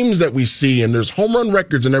perfect games that we see, and there's home run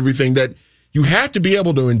records and everything that you have to be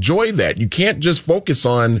able to enjoy that. You can't just focus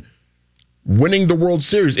on winning the World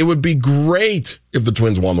Series. It would be great if the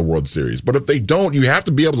Twins won the World Series, but if they don't, you have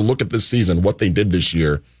to be able to look at this season, what they did this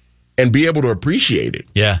year, and be able to appreciate it.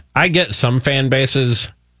 Yeah, I get some fan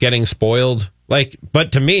bases getting spoiled.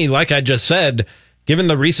 But to me, like I just said, given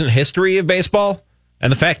the recent history of baseball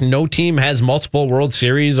and the fact no team has multiple World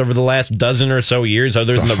Series over the last dozen or so years,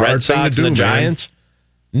 other than the Red Sox and the Giants,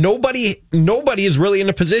 nobody is really in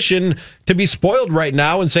a position to be spoiled right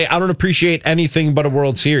now and say, I don't appreciate anything but a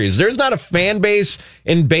World Series. There's not a fan base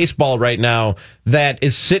in baseball right now that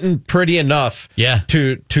is sitting pretty enough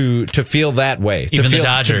to feel that way. Even the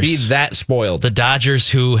Dodgers. To be that spoiled. The Dodgers,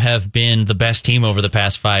 who have been the best team over the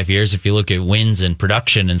past 5 years, if you look at wins and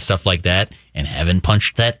production and stuff like that, and haven't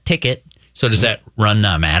punched that ticket. So does that run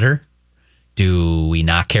not matter? Do we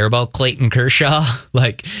not care about Clayton Kershaw?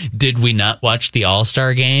 Did we not watch the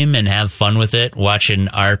All-Star game and have fun with it, watching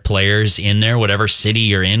our players in there, whatever city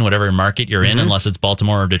you're in, whatever market you're in, unless it's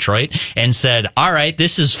Baltimore or Detroit, and said, all right,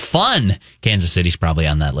 this is fun. Kansas City's probably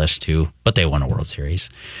on that list too, but they won a World Series.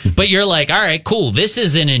 But you're like, all right, cool. This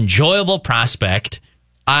is an enjoyable prospect.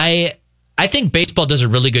 I think baseball does a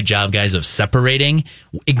really good job, guys, of separating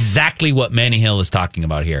exactly what Manny Hill is talking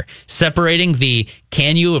about here. Separating the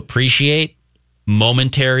can you appreciate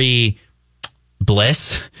momentary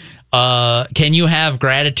bliss? Can you have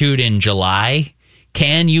gratitude in July?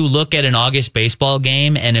 Can you look at an August baseball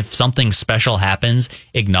game and if something special happens,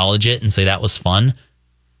 acknowledge it and say that was fun?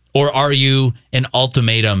 Or are you an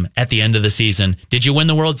ultimatum at the end of the season? Did you win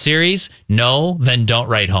the World Series? No? Then don't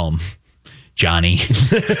write home, Johnny.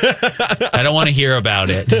 I don't want to hear about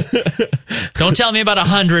it. Don't tell me about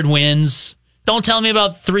 100 wins. Don't tell me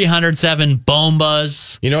about 307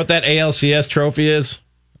 bombas. You know what that ALCS trophy is?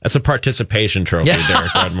 That's a participation trophy,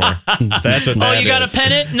 Derek Redmore. That's what that is. You got a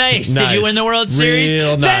pennant? Nice. Did you win the World Series?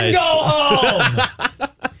 Real nice. Then go home.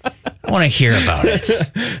 I want to hear about it.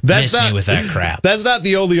 Miss me with that crap. That's not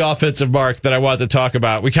the only offensive mark that I want to talk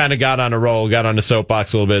about. We kind of got on a roll, got on the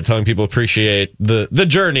soapbox a little bit, telling people appreciate the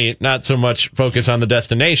journey, not so much focus on the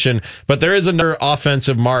destination. But there is another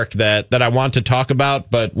offensive mark that I want to talk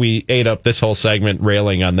about, but we ate up this whole segment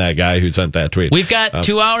railing on that guy who sent that tweet. We've got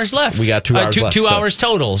 2 hours left. We got 2 hours left. 2 hours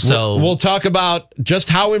total. So we'll talk about just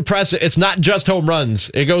how impressive. It's not just home runs.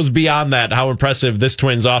 It goes beyond that, how impressive this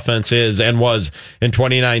Twins offense is and was in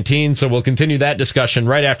 2019. So we'll continue that discussion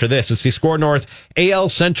right after this. It's the Score North AL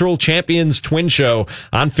Central Champions Twin Show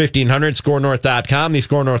on 1500, scorenorth.com, the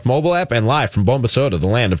Score North mobile app, and live from Bombasota, the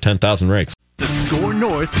land of 10,000 rakes. The Score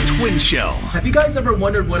North Twin Show Have you guys ever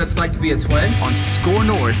wondered what it's like to be a twin? on Score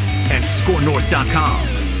North and scorenorth.com.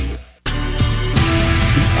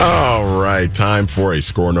 All right, time for a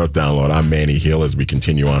Score North download. I'm Manny Hill as we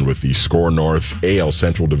continue on with the Score North AL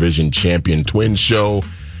Central Division Champion Twins Show.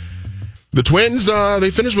 The Twins, they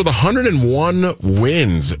finished with 101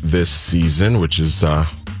 wins this season, which is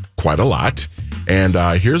quite a lot. And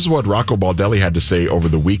here's what Rocco Baldelli had to say over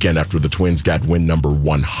the weekend after the Twins got win number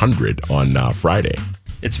 100 on Friday.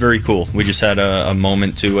 It's very cool. We just had a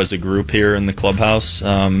moment, too, as a group here in the clubhouse.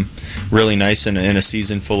 Really nice in a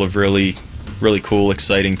season full of really cool,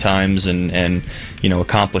 exciting times and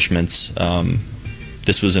accomplishments.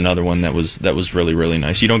 This was another one that was really, really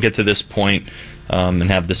nice. You don't get to this point and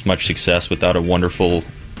have this much success without a wonderful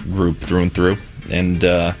group through and through. And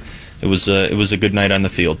it was a good night on the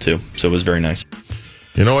field, too. So it was very nice.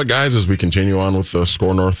 You know what, guys, as we continue on with the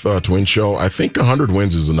Score North Twin Show, I think 100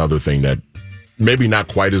 wins is another thing that maybe not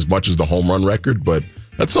quite as much as the home run record, but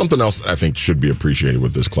that's something else I think should be appreciated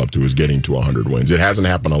with this club, too, is getting to 100 wins. It hasn't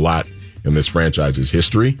happened a lot in this franchise's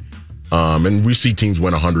history. And we see teams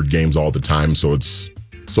win 100 games all the time, so it's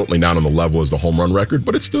certainly not on the level as the home run record,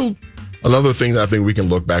 but it's still another thing that I think we can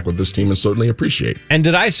look back with this team and certainly appreciate. And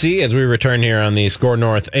did I see, as we return here on the Score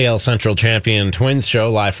North AL Central Champion Twins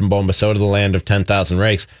Show, live from Bombasota, the land of 10,000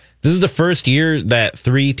 rakes, this is the first year that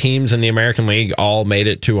 3 teams in the American League all made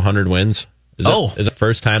it to 100 wins. Is it the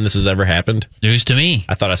first time this has ever happened? News to me.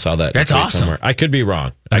 I thought I saw that. That's awesome. Somewhere. I could be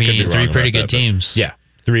wrong. I mean, could be 3 wrong pretty about good that, teams. Yeah.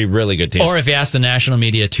 3 really good teams. Or if you ask the national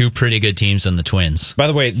media, 2 pretty good teams and the Twins. By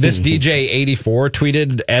the way, this DJ84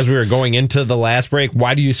 tweeted as we were going into the last break,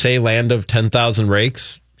 why do you say land of 10,000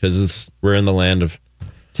 rakes? Because we're in the land of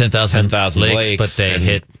 10,000 lakes, but they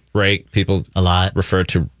hit rake. People a lot. Refer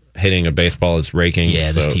to hitting a baseball as raking.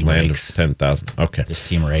 Yeah, this team land rakes. Of 10,000. Okay. This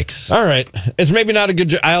team rakes. All right. It's maybe not a good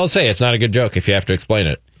joke. I'll say it's not a good joke if you have to explain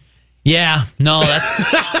it. Yeah. No, that's...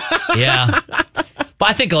 yeah. But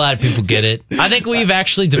I think a lot of people get it. I think we've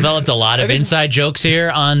actually developed a lot of inside jokes here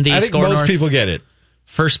on the I think Score most North people get it.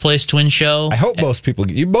 First Place Twin Show. I hope most people,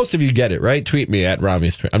 most of you get it, right? Tweet me at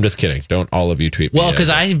Rami's tweet. I'm just kidding. Don't all of you tweet me. Well, because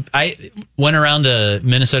I went around to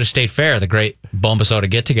Minnesota State Fair, the great Bomba Soda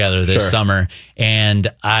get together this summer,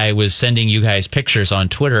 and I was sending you guys pictures on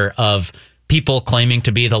Twitter of people claiming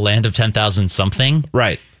to be the land of 10,000 something.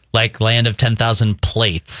 Right. Like land of 10,000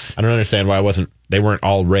 plates. I don't understand why they weren't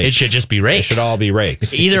all rakes. It should just be rakes. They should all be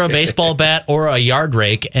rakes. Either a baseball bat or a yard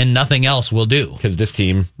rake, and nothing else will do. Because this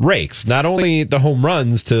team rakes. Not only the home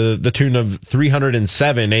runs to the tune of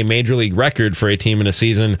 307, a major league record for a team in a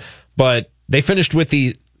season, but they finished with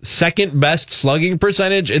the second best slugging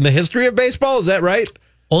percentage in the history of baseball. Is that right?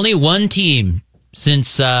 Only one team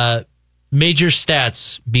since major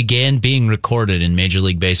stats began being recorded in Major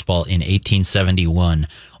League Baseball in 1871.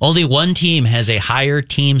 Only one team has a higher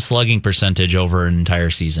team slugging percentage over an entire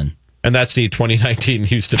season. And that's the 2019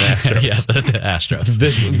 Houston Astros. Yeah, the Astros.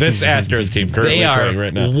 This Astros team currently they are playing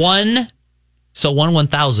right now. one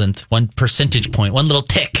 1,000th, 1 percentage point, one little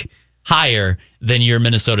tick higher than your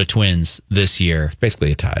Minnesota Twins this year. It's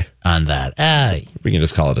basically a tie. On that. We can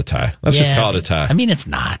just call it a tie. Let's just call it a tie. I mean, it's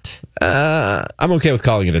not. I'm okay with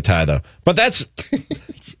calling it a tie, though. But that's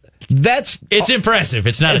it's impressive.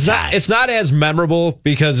 It's not a tie. It's not as memorable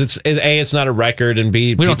because it's not a record, and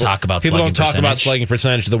B, we don't talk about people don't talk about slugging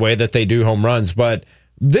percentage the way that they do home runs. But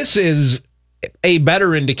this is a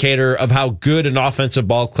better indicator of how good an offensive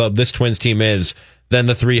ball club this Twins team is than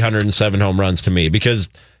the 307 home runs to me. Because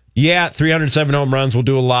 307 home runs will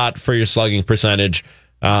do a lot for your slugging percentage,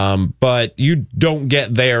 but you don't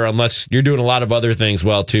get there unless you're doing a lot of other things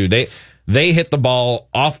well too. They hit the ball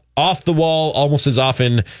off the wall almost as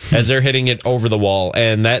often as they're hitting it over the wall,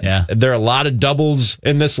 and there are a lot of doubles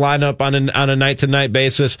in this lineup on a night to night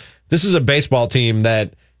basis. This is a baseball team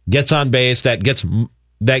that gets on base, that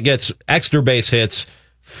gets extra base hits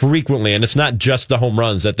frequently, and it's not just the home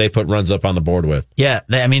runs that they put runs up on the board with. Yeah,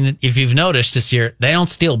 I mean, if you've noticed this year, they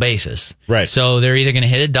don't steal bases. Right. So they're either going to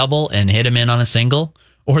hit a double and hit him in on a single,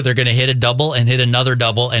 or they're going to hit a double and hit another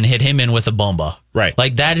double and hit him in with a bomba. Right.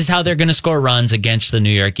 Like, that is how they're going to score runs against the New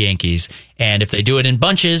York Yankees. And if they do it in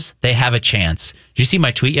bunches, they have a chance. Did you see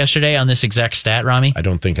my tweet yesterday on this exact stat, Rami? I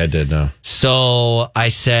don't think I did, no. So I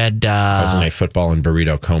said... I was in a football and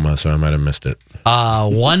burrito coma, so I might have missed it.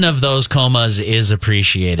 One of those comas is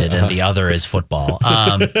appreciated, and the other is football.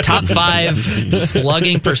 Top 5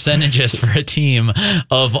 slugging percentages for a team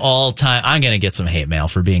of all time. I'm going to get some hate mail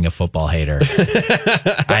for being a football hater.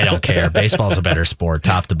 I don't care. Baseball's a better sport,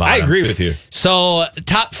 top to bottom. I agree with you. So,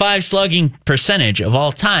 top 5 slugging percentage of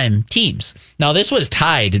all time teams. Now, this was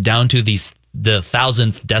tied down to the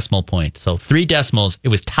 1,000th decimal point. So, 3 decimals. It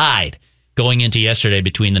was tied going into yesterday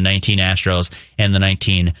between the 19 Astros and the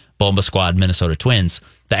 19 Bomba Squad Minnesota Twins.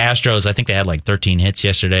 The Astros, I think they had like 13 hits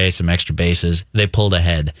yesterday, some extra bases. They pulled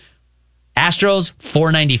ahead. Astros,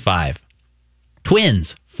 495.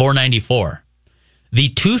 Twins, 494. The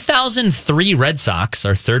 2003 Red Sox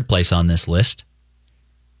are 3rd place on this list.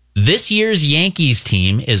 This year's Yankees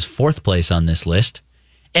team is 4th place on this list.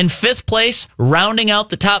 And 5th place, rounding out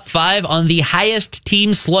the top 5 on the highest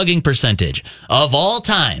team slugging percentage of all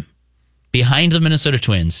time, behind the Minnesota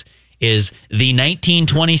Twins, is the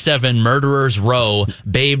 1927 Murderers Row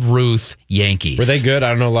Babe Ruth Yankees. Were they good? I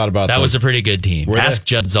don't know a lot about that. Them. Was a pretty good team. Ask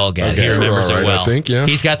Judd Zolgad. Okay. He remembers it well. I think, yeah.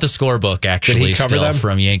 He's got the scorebook, actually, still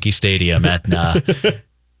from Yankee Stadium.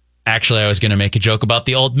 Actually, I was going to make a joke about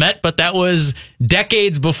the old Met, but that was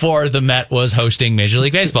decades before the Met was hosting Major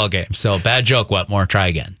League Baseball games. So, bad joke, Wetmore. Try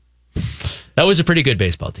again. That was a pretty good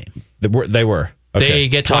baseball team. They were. Okay. They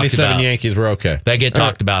get talked 27 about. Yankees were okay. They get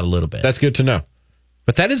talked about a little bit. That's good to know.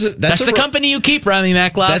 But that's the company you keep, Rami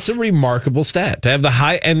Makloff. That's a remarkable stat. To have the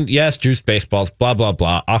high, and yes, juiced baseballs, blah, blah,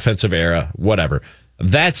 blah, offensive era, whatever.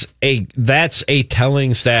 That's a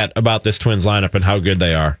telling stat about this Twins lineup and how good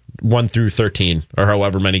they are. 1 through 13, or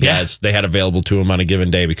however many guys they had available to them on a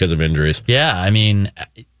given day because of injuries. Yeah, I mean,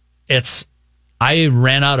 I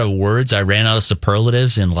ran out of words. I ran out of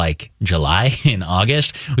superlatives in like July, in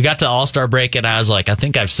August. We got to All-Star break, and I was like, I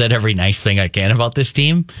think I've said every nice thing I can about this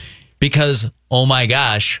team because, oh my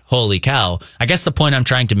gosh, holy cow. I guess the point I'm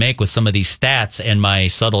trying to make with some of these stats and my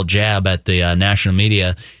subtle jab at the national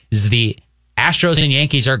media is the Astros and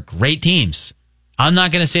Yankees are great teams. I'm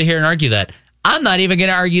not going to sit here and argue that. I'm not even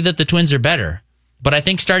going to argue that the Twins are better. But I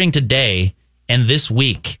think starting today and this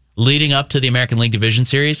week, leading up to the American League Division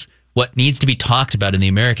Series, what needs to be talked about in the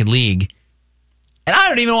American League, and I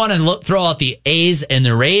don't even want to throw out the A's and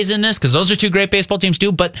the Rays in this, because those are 2 great baseball teams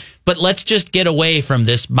too, but let's just get away from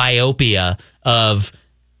this myopia of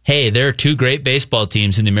hey, there are two great baseball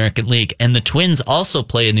teams in the American League, and the Twins also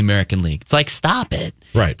play in the American League. It's like, stop it.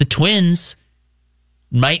 Right. The Twins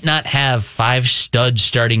might not have 5 stud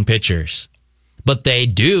starting pitchers, but they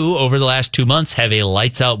do, over the last 2 months, have a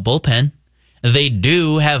lights-out bullpen. They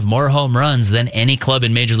do have more home runs than any club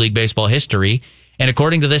in Major League Baseball history. And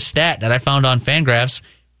according to this stat that I found on Fangraphs,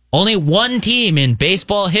 only one team in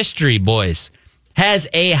baseball history, boys, has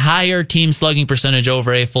a higher team slugging percentage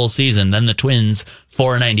over a full season than the Twins,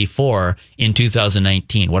 494 in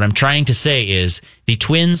 2019. What I'm trying to say is the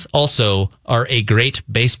Twins also are a great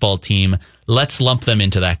baseball team. Let's lump them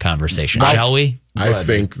into that conversation, shall we? I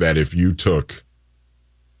think that if you took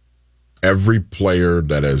every player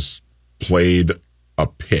that has played a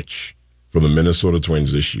pitch for the Minnesota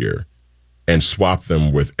Twins this year and swap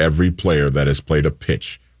them with every player that has played a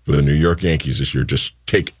pitch for the New York Yankees this year, just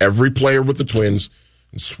take every player with the Twins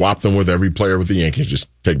and swap them with every player with the Yankees, just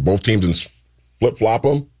take both teams and flip-flop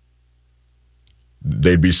them,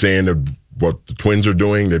 they'd be saying that what the Twins are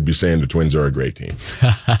doing, they'd be saying the Twins are a great team.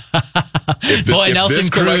 Boy, Nelson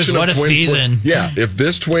Cruz, what a season. If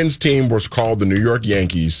this Twins team was called the New York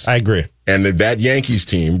Yankees, I agree. And that Yankees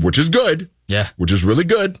team, which is good, which is really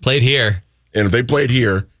good, played here, and if they played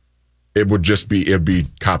here, it'd be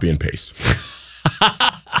copy and paste.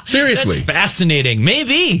 Seriously. That's fascinating.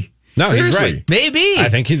 Maybe. No, Seriously. he's right. Maybe. I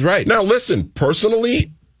think he's right. Now, listen,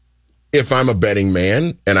 personally, if I'm a betting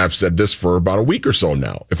man, and I've said this for about a week or so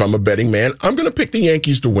now, if I'm a betting man, I'm going to pick the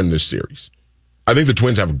Yankees to win this series. I think the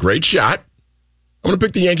Twins have a great shot. I'm going to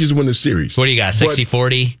pick the Yankees to win this series. What do you got,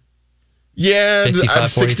 60-40? Yeah,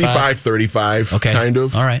 65-35, kind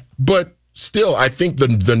of. All right. But still, I think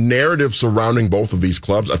the narrative surrounding both of these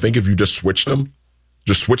clubs, I think if you just switch them,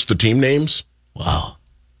 just switch the team names, wow,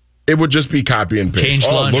 it would just be copy and paste. Change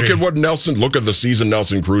laundry. Look at the season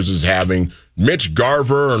Nelson Cruz is having. Mitch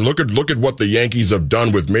Garver, and look at what the Yankees have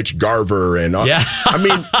done with Mitch Garver. And I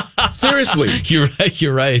mean, seriously.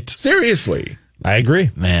 You're right. Seriously. I agree.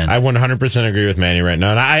 Man. I 100% agree with Manny right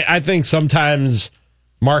now. And I think sometimes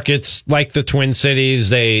markets like the Twin Cities,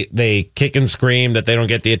 they kick and scream that they don't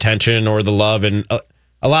get the attention or the love, and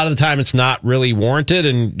a lot of the time it's not really warranted,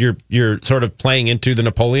 and you're sort of playing into the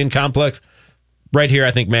Napoleon complex. Right here,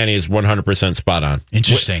 I think Manny is 100% spot on.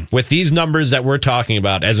 Interesting. With these numbers that we're talking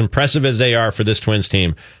about, as impressive as they are for this Twins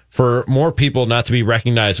team, for more people not to be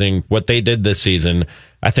recognizing what they did this season,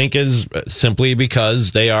 I think is simply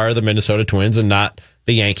because they are the Minnesota Twins and not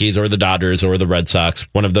the Yankees or the Dodgers or the Red Sox,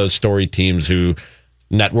 one of those storied teams who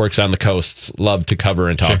networks on the coasts love to cover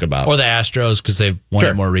and talk about. Or the Astros, because they've won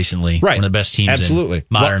it more recently. Right. One of the best teams in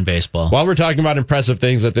modern baseball. While we're talking about impressive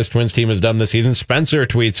things that this Twins team has done this season, Spencer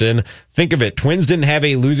tweets in, think of it, Twins didn't have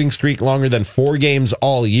a losing streak longer than 4 games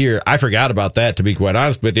all year. I forgot about that, to be quite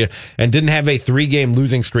honest with you, and didn't have a 3-game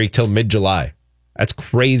losing streak till mid-July. That's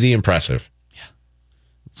crazy impressive.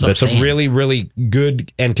 Yeah. That's a really, really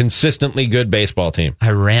good and consistently good baseball team.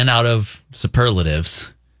 I ran out of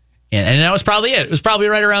superlatives. And that was probably it. It was probably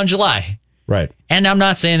right around July. Right. And I'm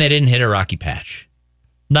not saying they didn't hit a rocky patch.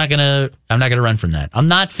 I'm not gonna run from that. I'm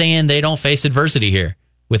not saying they don't face adversity here.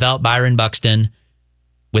 Without Byron Buxton,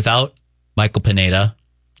 without Michael Pineda,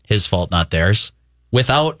 his fault, not theirs.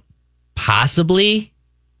 Without possibly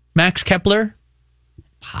Max Kepler,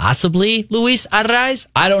 possibly Luis Arraez.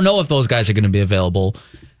 I don't know if those guys are going to be available.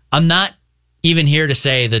 I'm not even here to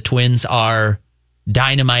say the Twins are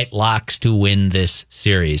dynamite locks to win this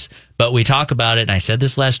series. But we talk about it, and I said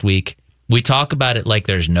this last week, we talk about it like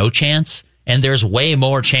there's no chance, and there's way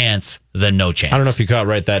more chance than no chance. I don't know if you caught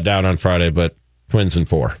write that down on Friday, but Twins in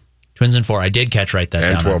 4. Twins in 4. I did write that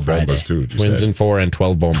down. And 12 on Friday. bombas, too. Twins in 4 and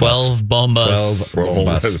 12 bombas. 12 bombas. 12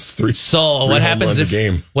 bombas. So what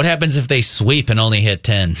happens if they sweep and only hit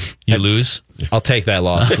 10? You lose? I'll take that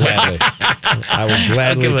loss gladly. I will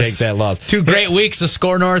gladly take that loss. 2 great weeks of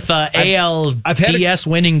Score North ALDS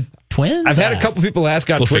winning Twins. I've had a couple people ask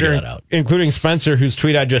on Twitter, including Spencer, whose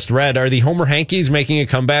tweet I just read, are the Homer Hankies making a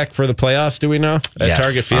comeback for the playoffs, do we know? At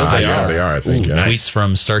Target Field? They are, I think. Nice. Tweets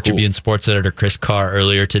from Star Tribune sports editor Chris Carr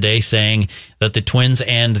earlier today saying that the Twins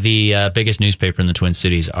and the biggest newspaper in the Twin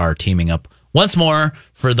Cities are teaming up once more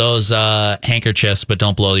for those handkerchiefs, but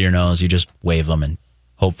don't blow your nose. You just wave them and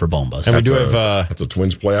hope for bombas. And that's a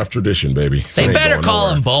Twins playoff tradition, baby. They better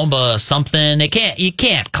call him bomba something. You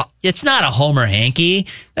can't call. It's not a Homer Hanky.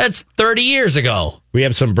 That's 30 years ago. We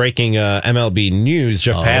have some breaking MLB news.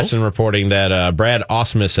 Jeff Passan reporting that Brad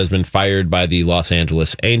Ausmus has been fired by the Los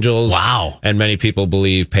Angeles Angels. Wow. And many people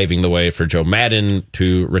believe paving the way for Joe Madden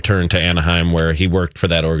to return to Anaheim, where he worked for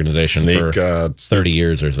that organization for 30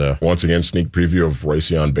 years or so. Once again, sneak preview of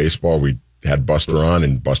Raytheon Baseball. We had Buster on,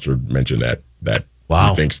 and Buster mentioned that wow.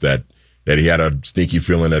 He thinks that that he had a sneaky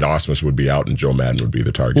feeling that Osmus would be out and Joe Madden would be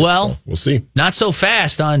the target. Well, so we'll see. Not so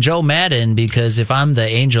fast on Joe Madden, because if I'm the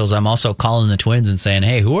Angels, I'm also calling the Twins and saying,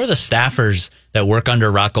 hey, who are the staffers that work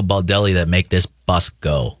under Rocco Baldelli that make this bus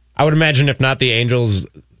go? I would imagine if not the Angels,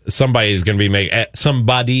 somebody's going to be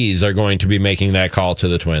somebodies are going to be making that call to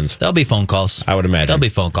the Twins. There'll be phone calls. I would imagine. There'll be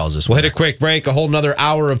phone calls as well. well. We'll hit a quick break. A whole nother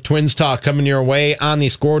hour of Twins talk coming your way on the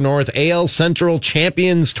Score North AL Central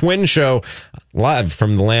Champions Twin Show. Live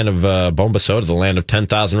from the land of Bombasota, the land of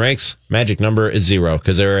 10,000 rakes. Magic number is 0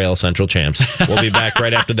 because they're AL Central champs. We'll be back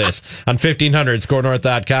right after this on 1500,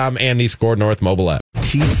 ScoreNorth.com, and the Score North mobile app.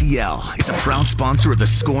 TCL is a proud sponsor of the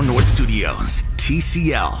Score North Studios.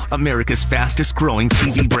 TCL, America's fastest growing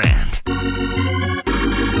TV brand.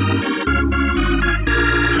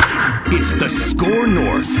 It's the Score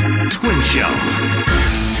North Twin Show.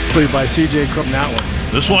 Played by C.J. Crum, that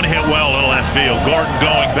one. This one hit well to left field. Gordon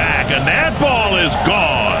going back, and that ball is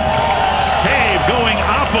gone. Cave going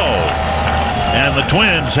oppo. And the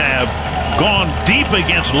Twins have gone deep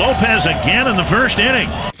against Lopez again in the first inning.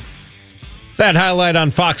 That highlight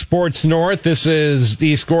on Fox Sports North. This is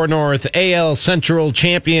the Score North AL Central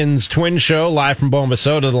Champions Twin Show, live from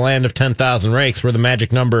Bombasota, the land of 10,000 rakes, where the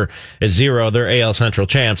magic number is 0. They're AL Central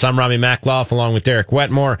champs. I'm Rami Makloff, along with Derek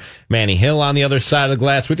Wetmore, Manny Hill on the other side of the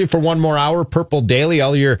glass, with you for one more hour. Purple Daily,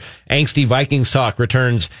 all your angsty Vikings talk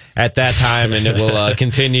returns at that time, and it will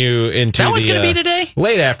continue into that one's going to be today?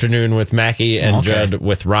 Late afternoon with Mackey and Judd,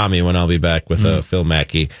 with Rami, when I'll be back with Phil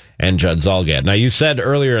Mackey and Judd Zolgad. Now, you said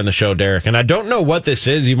earlier in the show, Derek, and I don't know what this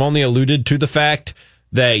is. You've only alluded to the fact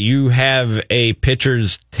that you have a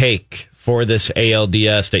pitcher's take for this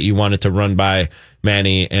ALDS that you wanted to run by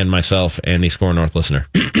Manny and myself and the Score North listener.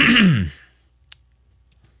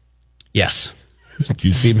 Yes.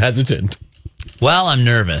 You seem hesitant. Well, I'm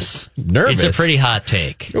nervous. Nervous? It's a pretty hot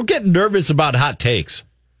take. Don't get nervous about hot takes.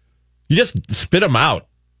 You just spit them out.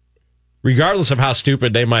 Regardless of how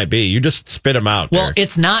stupid they might be, you just spit them out. Well,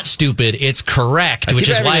 it's not stupid. It's correct, which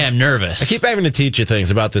is why I'm nervous. I keep having to teach you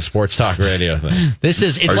things about this sports talk radio thing.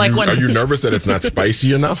 Are you nervous that it's not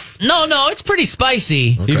spicy enough? No, it's pretty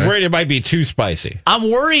spicy. Okay. He's worried it might be too spicy.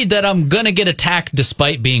 I'm worried that I'm going to get attacked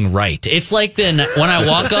despite being right. It's like then when I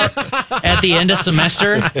walk up at the end of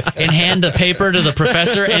semester and hand the paper to the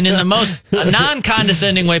professor and in the most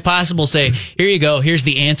non-condescending way possible say, here you go, here's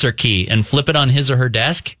the answer key, and flip it on his or her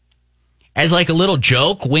desk. As like a little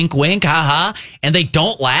joke, wink, wink, haha, and they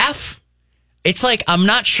don't laugh. It's like, I'm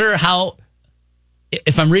not sure how,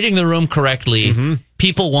 if I'm reading the room correctly,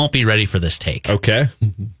 people won't be ready for this take. Okay.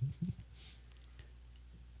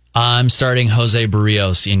 I'm starting Jose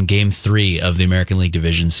Barrios in Game 3 of the American League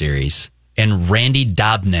Division Series, and Randy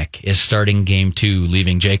Dobnak is starting Game 2,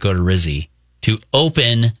 leaving Jake Odorizzi to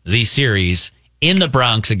open the series in the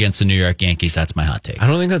Bronx against the New York Yankees. That's my hot take. I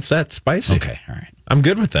don't think that's that spicy. Okay, all right. I'm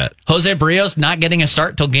good with that. Jose Barrios not getting a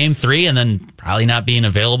start till Game 3 and then probably not being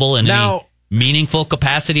available in any meaningful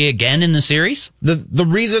capacity again in the series? The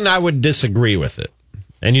reason I would disagree with it,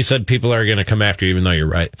 and you said people are going to come after you even though you're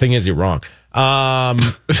right. Thing is, you're wrong. Wrong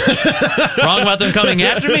about them coming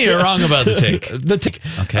after me or wrong about the take? The take.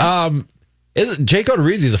 Okay. Jake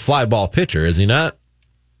Odorizzi is a fly ball pitcher, is he not?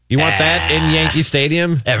 You want that in Yankee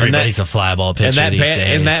Stadium? Everybody's a fly ball pitcher these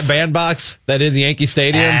days. In that bandbox that is Yankee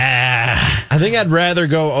Stadium? I think I'd rather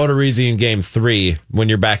go Odorizzi in Game 3 when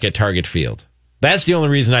you're back at Target Field. That's the only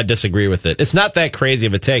reason I disagree with it. It's not that crazy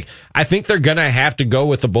of a take. I think they're going to have to go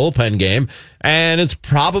with the bullpen game, and it's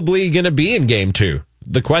probably going to be in Game 2.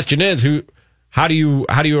 The question is, how do you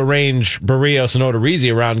arrange Barrios and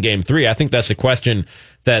Odorizzi around Game 3? I think that's a question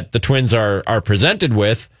that the Twins are presented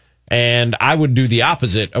with. And I would do the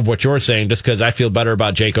opposite of what you're saying just because I feel better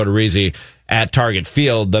about Jake Odorizzi at Target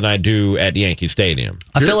Field than I do at Yankee Stadium.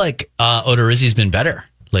 I feel like Odorizzi's been better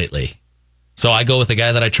lately. So I go with the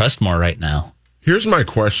guy that I trust more right now. Here's my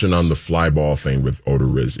question on the fly ball thing with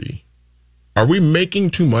Odorizzi. Are we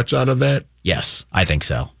making too much out of that? Yes, I think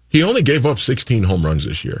so. He only gave up 16 home runs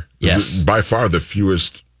this year. Yes. This is by far the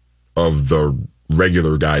fewest of the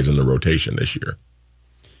regular guys in the rotation this year.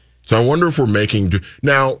 So I wonder if we're making...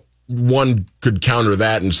 Now... One could counter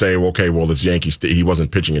that and say, okay, well, it's Yankee. He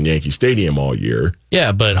wasn't pitching in Yankee Stadium all year.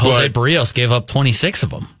 Yeah, but Jose Barrios gave up 26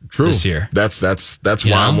 of them this year. That's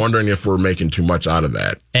why I'm wondering if we're making too much out of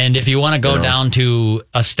that. And if you want to go down to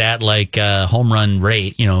a stat like home run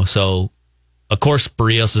rate, so of course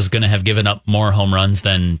Barrios is going to have given up more home runs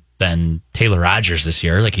than Taylor Rogers this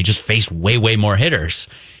year. Like he just faced way more hitters.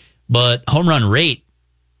 But home run rate,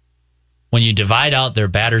 when you divide out their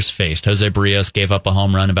batters faced, Jose Barrios gave up a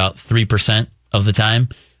home run about 3% of the time.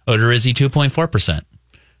 Odorizzi 2.4%.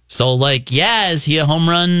 So, is he a home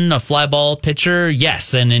run, a fly ball pitcher?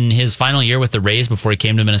 Yes. And in his final year with the Rays before he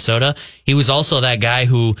came to Minnesota, he was also that guy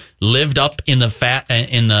who lived up in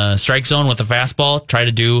the strike zone with the fastball, try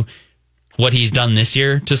to do what he's done this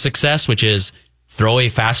year to success, which is throw a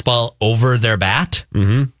fastball over their bat.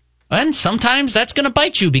 Mm-hmm. And sometimes that's going to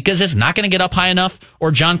bite you because it's not going to get up high enough,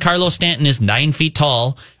 or Giancarlo Stanton is 9 feet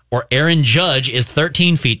tall, or Aaron Judge is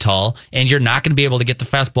 13 feet tall, and you're not going to be able to get the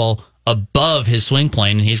fastball above his swing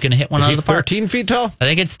plane, and he's going to hit one out of the park. 13 feet tall? I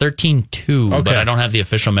think it's 13.2, but I don't have the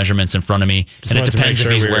official measurements in front of me, and it depends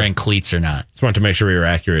if he's wearing cleats or not. Just wanted to make sure we were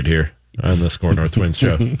accurate here on the Score North Twins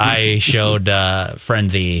show. I showed friend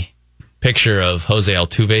the picture of Jose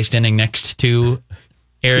Altuve standing next to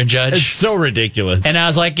Aaron Judge. It's so ridiculous. And I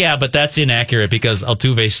was like, yeah, but that's inaccurate because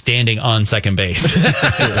Altuve's standing on second base.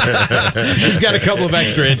 He's got a couple of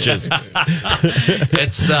extra inches.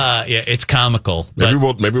 It's comical. Maybe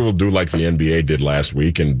we'll do like the NBA did last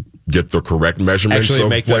week and get the correct measurements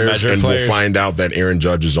of players, and we'll find out that Aaron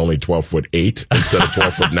Judge is only 12'8" instead of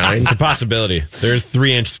 12'9". It's a possibility. There's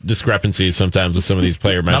 3-inch discrepancies sometimes with some of these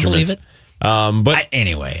player measurements. I believe it.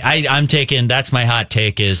 I'm taking, that's my hot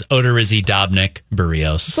take, is Odorizzi, Dobnik,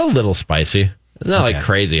 Barrios. It's a little spicy. It's not like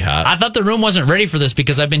crazy hot. I thought the room wasn't ready for this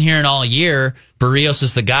because I've been hearing all year Barrios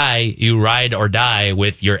is the guy you ride or die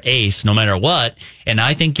with your ace no matter what, and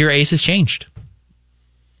I think your ace has changed.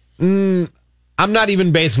 I'm not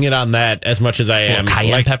even basing it on that as much as I am.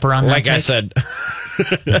 Cayenne pepper on that, like I said.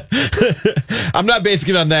 I'm not basing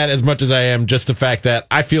it on that as much as I am just the fact that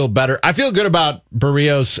I feel better. I feel good about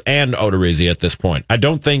Barrios and Odorizzi at this point. I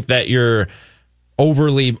don't think that you're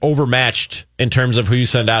overly overmatched in terms of who you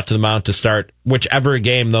send out to the mound to start whichever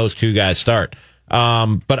game those two guys start.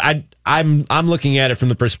 But I'm looking at it from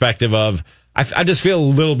the perspective of I just feel a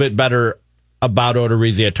little bit better about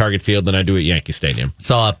Odorizzi at Target Field than I do at Yankee Stadium.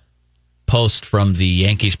 Saw a post from the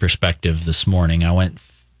Yankees perspective this morning. I went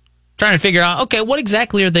trying to figure out, okay, what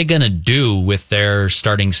exactly are they going to do with their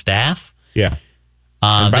starting staff? Yeah.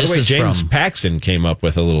 By the way, James Paxton came up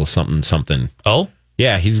with a little something. Oh?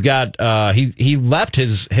 Yeah, he's got, he left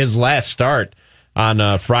his last start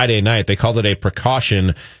on Friday night. They called it a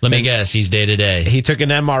precaution. Let me guess, he's day-to-day. He took an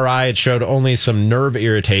MRI. It showed only some nerve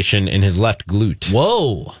irritation in his left glute.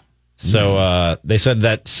 Whoa. So they said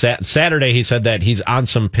that Saturday he said that he's on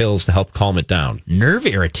some pills to help calm it down. Nerve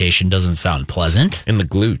irritation doesn't sound pleasant. In the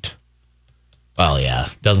glute. Well, yeah,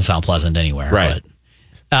 doesn't sound pleasant anywhere. Right.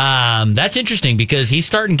 But, that's interesting because he's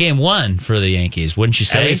starting game 1 for the Yankees, wouldn't you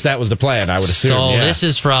say? At least that was the plan, I would assume. So this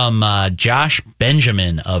is from Josh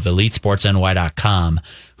Benjamin of EliteSportsNY.com,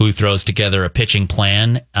 who throws together a pitching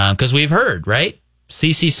plan because we've heard, right?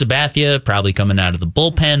 CC Sabathia probably coming out of the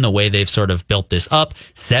bullpen, the way they've sort of built this up.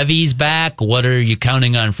 Sevy's back. What are you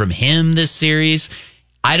counting on from him this series?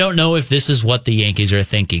 I don't know if this is what the Yankees are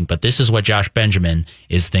thinking, but this is what Josh Benjamin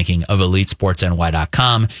is thinking of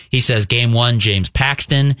EliteSportsNY.com. He says game 1, James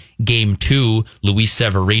Paxton. Game 2, Luis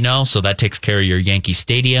Severino. So that takes care of your Yankee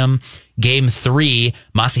Stadium. Game 3,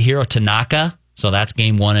 Masahiro Tanaka. So that's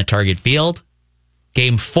game 1 at Target Field.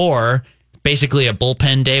 Game 4, basically a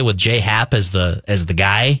bullpen day with Jay Happ as the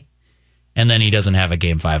guy. And then he doesn't have a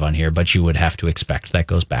game 5 on here, but you would have to expect that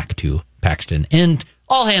goes back to Paxton. And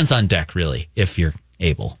all hands on deck, really, if you're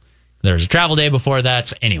able. There's a travel day before that.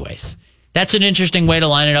 So anyways, that's an interesting way to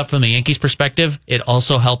line it up from the Yankees' perspective. It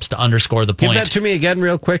also helps to underscore the point. Give that to me again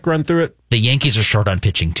real quick, run through it. The Yankees are short on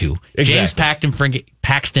pitching, too. Exactly. James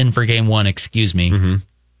Paxton for game 1, excuse me. Mm-hmm.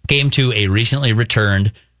 Game 2, a recently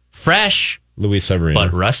returned, fresh, Luis Severino.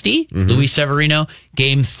 but rusty, Luis Severino.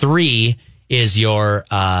 Game 3 is your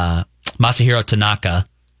Masahiro Tanaka.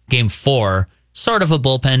 Game 4, sort of a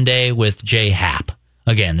bullpen day with Jay Happ.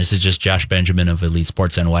 Again, this is just Josh Benjamin of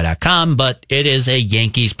EliteSportsNY.com, but it is a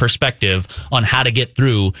Yankees perspective on how to get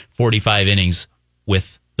through 45 innings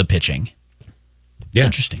with the pitching. Yeah,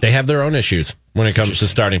 interesting. They have their own issues when it comes to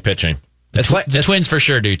starting pitching. The Twins for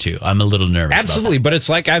sure do too. I'm a little nervous. Absolutely, but it's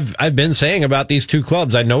like I've been saying about these two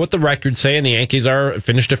clubs. I know what the records say, and the Yankees are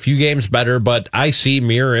finished a few games better, but I see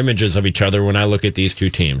mirror images of each other when I look at these two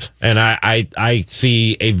teams, and I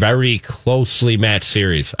see a very closely matched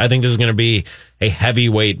series. I think this is going to be a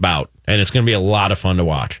heavyweight bout, and it's going to be a lot of fun to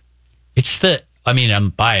watch. I'm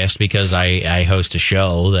biased because I host a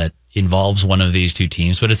show that involves one of these two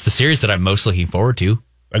teams, but it's the series that I'm most looking forward to.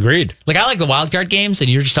 Agreed. Like, I like the wild card games, and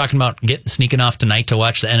you're just talking about sneaking off tonight to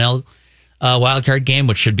watch the NL wild card game,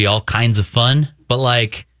 which should be all kinds of fun. But,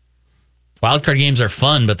 like, wild card games are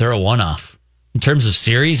fun, but they're a one-off. In terms of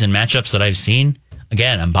series and matchups that I've seen,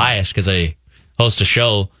 again, I'm biased because I host a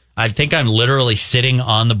show. I think I'm literally sitting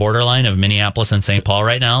on the borderline of Minneapolis and St. Paul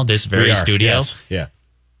right now, this very studio. Yes. Yeah.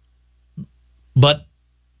 But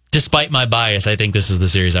despite my bias, I think this is the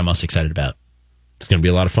series I'm most excited about. It's going to be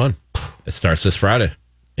a lot of fun. It starts this Friday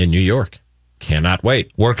in New York. Cannot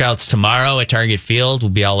wait. Workouts tomorrow at Target Field.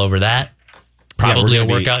 We'll be all over that. Probably a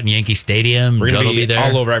workout in Yankee Stadium. We're going Judd to be will be there.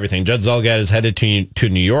 all over everything. Judd Zulgad is headed to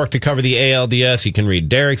New York to cover the ALDS. You can read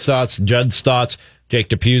Derek's thoughts, Judd's thoughts, Jake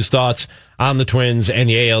DePue's thoughts on the Twins and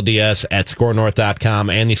the ALDS at scorenorth.com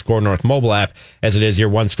and the Score North mobile app, as it is your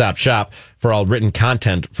one-stop shop for all written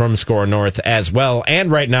content from Score North as well. And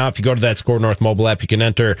right now, if you go to that Score North mobile app, you can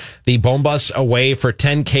enter the Bone Bus away for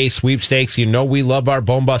 10K sweepstakes. You know we love our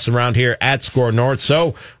Bone Bus around here at Score North,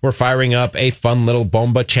 so we're firing up a fun little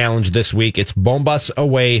Bomba challenge this week. It's Bone Bus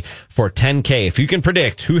away for 10K. If you can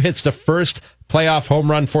predict who hits the first playoff home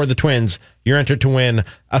run for the Twins, you're entered to win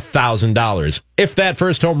 $1,000. If that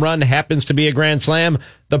first home run happens to be a grand slam,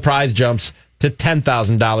 the prize jumps to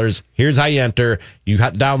 $10,000. Here's how you enter. You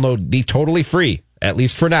download the totally free, at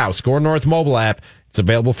least for now, Score North mobile app. It's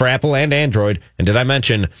available for Apple and Android. And did I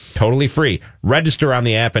mention totally free? Register on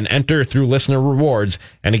the app and enter through listener rewards.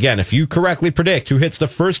 And again, if you correctly predict who hits the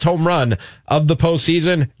first home run of the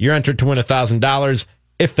postseason, you're entered to win $1,000.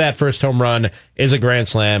 If that first home run is a grand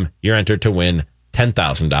slam, you're entered to win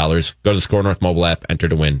 $10,000. Go to the Score North mobile app, enter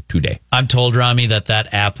to win today. I'm told, Rami, that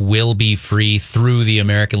app will be free through the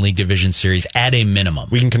American League Division Series at a minimum.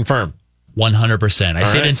 We can confirm. 100%. I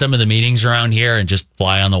sit in some of the meetings around here and just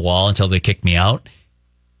fly on the wall until they kick me out.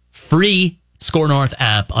 Free Score North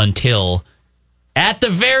app until, at the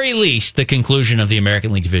very least, the conclusion of the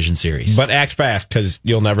American League Division Series. But act fast, because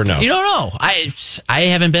you'll never know. You don't know. I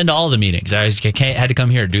haven't been to all the meetings. I had to come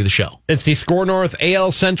here to do the show. It's the Score North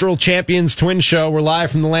AL Central Champions Twin Show. We're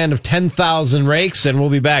live from the land of 10,000 rakes, and we'll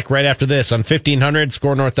be back right after this on 1500,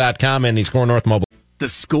 scorenorth.com, and the Score North mobile. The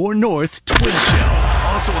Score North Twin Show.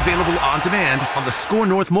 Also available on demand on the Score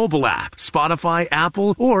North mobile app, Spotify,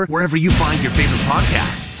 Apple, or wherever you find your favorite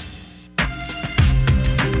podcasts.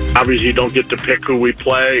 Obviously, you don't get to pick who we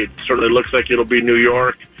play. It certainly looks like it'll be New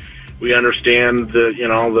York. We understand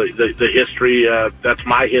the history. That's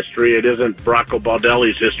my history. It isn't Bracco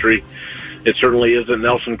Baldelli's history. It certainly isn't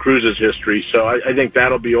Nelson Cruz's history. So I think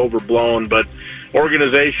that'll be overblown. But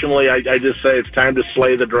organizationally, I just say it's time to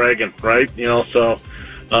slay the dragon, right? We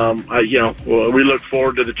look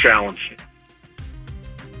forward to the challenge.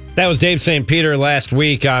 That was Dave St. Peter last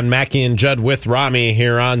week on Mackey and Judd with Rami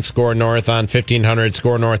here on Score North on 1500,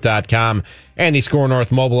 scorenorth.com, and the Score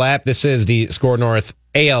North mobile app. This is the Score North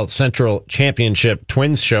AL Central Championship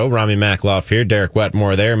Twins Show. Rami Makloff here, Derek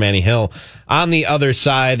Wetmore there, Manny Hill on the other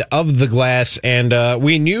side of the glass. And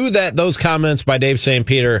we knew that those comments by Dave St.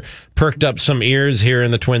 Peter perked up some ears here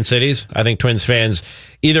in the Twin Cities. I think Twins fans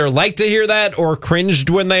either liked to hear that or cringed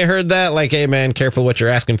when they heard that. Like, hey, man, careful what you're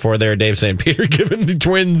asking for there, Dave St. Peter, given the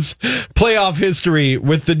Twins' playoff history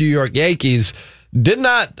with the New York Yankees. Did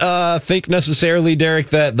not think necessarily, Derek,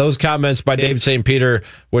 that those comments by Dave St. Peter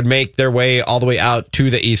would make their way all the way out to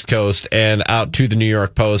the East Coast and out to the New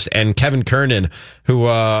York Post. And Kevin Kernan, who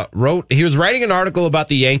he was writing an article about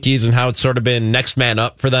the Yankees and how it's sort of been next man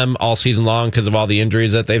up for them all season long because of all the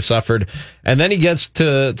injuries that they've suffered. And then he gets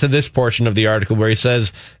to this portion of the article where he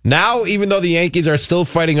says, now, even though the Yankees are still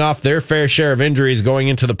fighting off their fair share of injuries going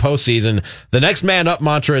into the postseason, the next man up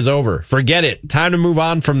mantra is over. Forget it. Time to move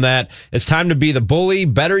on from that. It's time to be the bully.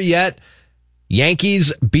 Better yet,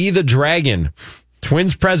 Yankees be the dragon.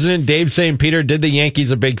 Twins president Dave St. Peter did the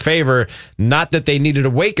Yankees a big favor. Not that they needed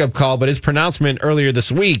a wake-up call, but his pronouncement earlier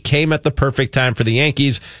this week came at the perfect time for the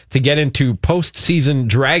Yankees to get into postseason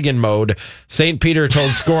dragon mode. St. Peter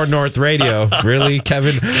told Score North Radio, really,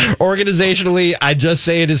 Kevin? Organizationally, I just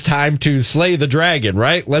say it is time to slay the dragon,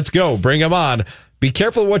 right? Let's go. Bring him on. Be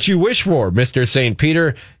careful what you wish for, Mr. St.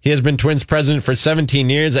 Peter. He has been Twins president for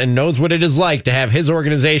 17 years and knows what it is like to have his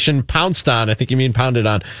organization pounced on, I think you mean pounded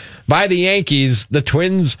on, by the Yankees. The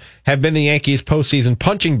Twins have been the Yankees' postseason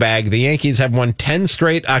punching bag. The Yankees have won 10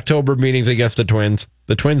 straight October meetings against the Twins.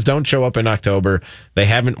 The Twins don't show up in October. They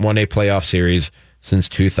haven't won a playoff series since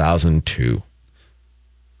 2002.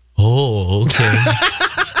 Oh, okay.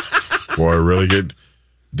 Boy, really good.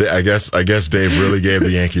 I guess Dave really gave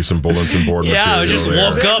the Yankees some bulletin board material. Yeah, I just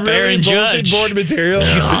woke up really Aaron Judge. Board material.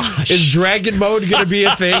 Is dragon mode going to be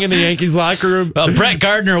a thing in the Yankees locker room? Brett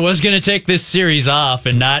Gardner was going to take this series off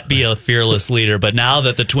and not be a fearless leader, but now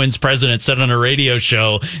that the Twins president said on a radio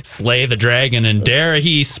show, slay the dragon, and dare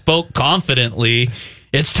he spoke confidently,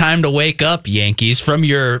 it's time to wake up, Yankees, from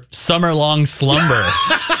your summer-long slumber.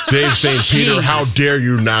 Dave St. Peter, how dare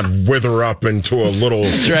you not wither up into a little,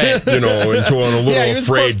 into a little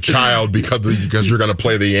afraid child because you're going to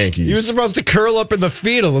play the Yankees. You were supposed to curl up in the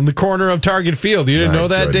fetal in the corner of Target Field. You didn't know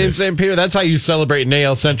that, Dave St. Peter? That's how you celebrate an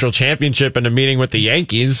AL Central championship in a meeting with the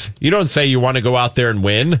Yankees. You don't say you want to go out there and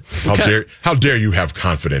win. How dare you have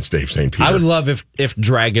confidence, Dave St. Peter? I would love if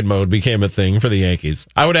Dragon Mode became a thing for the Yankees.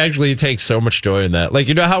 I would actually take so much joy in that. Like,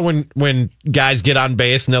 you know how when guys get on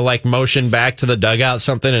base and they'll like motion back to the dugout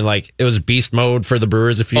something, and like it was beast mode for the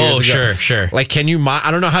Brewers a few years ago. Oh, sure. Like, can you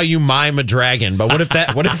I don't know how you mime a dragon, but what if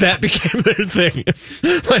that became their thing?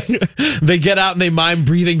 Like, they get out and they mime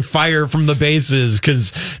breathing fire from the bases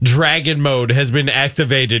because Dragon Mode has been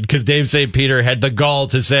activated because Dave St. Peter had the gall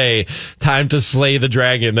to say, time to slay the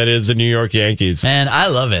dragon that is the New York Yankees. Man, I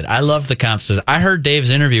love it. I love the conferences. I heard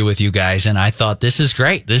Dave's interview with you guys, and I thought, this is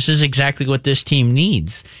great. This is exactly what this team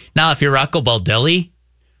needs. Now, if you're Rocco Baldelli,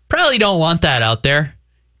 probably don't want that out there.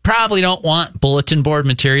 Probably don't want bulletin board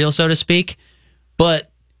material, so to speak.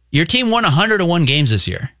 But your team won 101 games this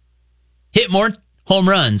year. Hit more home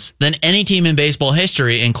runs than any team in baseball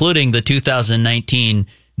history, including the 2019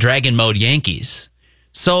 Dragon Mode Yankees.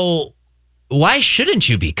 So why shouldn't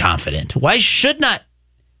you be confident? Why should not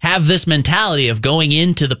have this mentality of going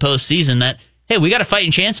into the postseason that, hey, we got a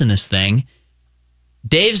fighting chance in this thing?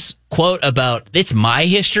 Dave's quote about it's my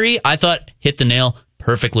history, I thought hit the nail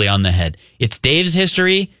perfectly on the head. It's Dave's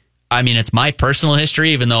history. I mean, it's my personal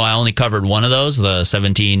history, even though I only covered one of those, the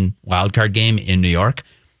 17 wildcard game in New York.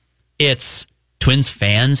 It's Twins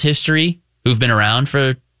fans' history who've been around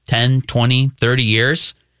for 10, 20, 30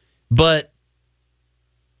 years. But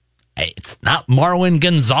it's not Marwin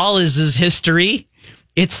Gonzalez's history.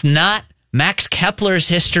 It's not Max Kepler's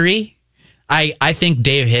history. I think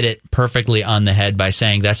Dave hit it perfectly on the head by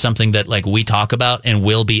saying that's something that like we talk about and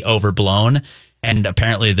will be overblown. And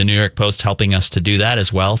apparently the New York Post helping us to do that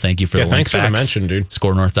as well. Thank you for the link. Thanks for the mention, dude.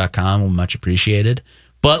 ScoreNorth.com, much appreciated.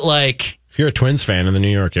 But like, if you're a Twins fan in the New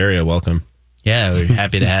York area, welcome. Yeah, we're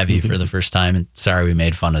happy to have you for the first time. And sorry we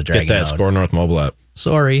made fun of Dragon Get that Mode. Score North mobile app.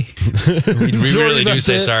 Sorry. We really do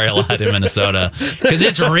say sorry a lot in Minnesota because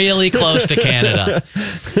it's really close to Canada.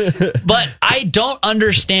 But I don't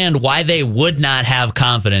understand why they would not have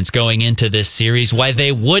confidence going into this series, why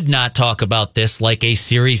they would not talk about this like a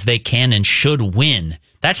series they can and should win.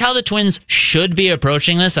 That's how the Twins should be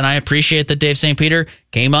approaching this, and I appreciate that Dave St. Peter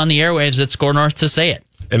came on the airwaves at Score North to say it.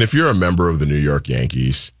 And if you're a member of the New York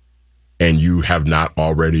Yankees and you have not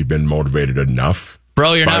already been motivated enough,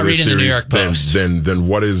 bro, you're not reading the New York Post. Then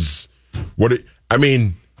I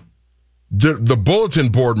mean, the bulletin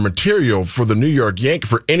board material for the New York Yankees,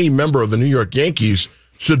 for any member of the New York Yankees,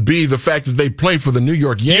 should be the fact that they play for the New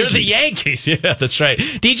York Yankees. You're the Yankees. Yeah, that's right.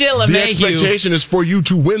 DJ LeMahieu. The expectation is for you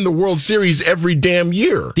to win the World Series every damn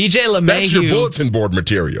year. DJ LeMahieu. That's your bulletin board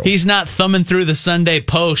material. He's not thumbing through the Sunday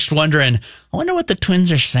Post wondering, I wonder what the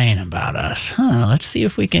Twins are saying about us. Let's see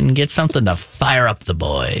if we can get something to fire up the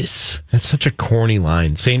boys. That's such a corny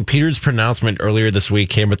line. St. Peter's pronouncement earlier this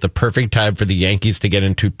week came at the perfect time for the Yankees to get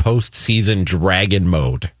into postseason Dragon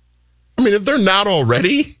Mode. I mean, if they're not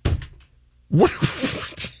already,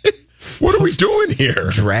 what are we doing here?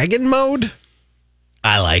 Dragon Mode?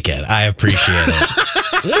 I like it. I appreciate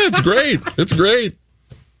it. Yeah, it's great. It's great.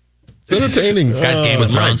 It's entertaining. You guys Game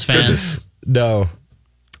of Thrones fans? No.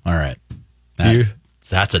 All right.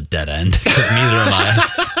 That's a dead end because neither am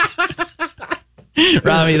I.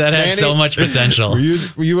 Robbie, that had so much potential.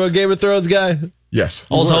 Were you a Game of Thrones guy? Yes.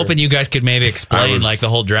 I was hoping you guys could maybe explain like the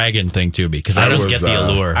whole dragon thing to me because I just get the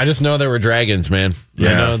allure. I just know there were dragons, man.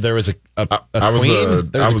 Yeah. I know there was a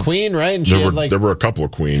queen. There was a queen, right? And there were a couple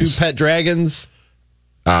of queens. 2 pet dragons.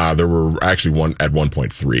 There were actually one at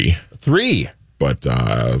 1.3. 3. But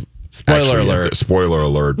spoiler alert. Spoiler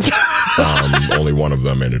alert. Only one of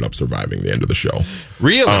them ended up surviving the end of the show.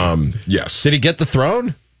 Really? Yes. Did he get the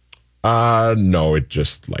throne? No, it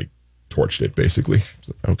just like torched it basically.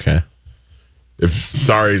 Okay.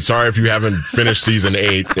 Sorry if you haven't finished season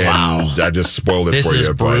 8 and I just spoiled it for you. This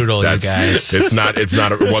is brutal, you guys.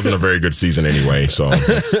 It wasn't a very good season anyway, so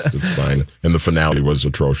it's fine. And the finale was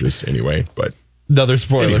atrocious anyway, but another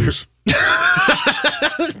spoiler.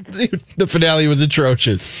 The finale was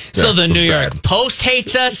atrocious. So the New York Post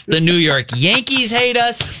hates us. The New York Yankees hate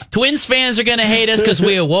us. Twins fans are going to hate us because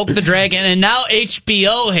we awoke the dragon. And now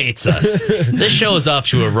HBO hates us. This show is off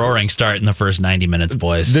to a roaring start in the first 90 minutes,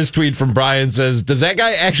 boys. This tweet from Brian says, does that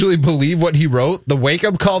guy actually believe what he wrote? The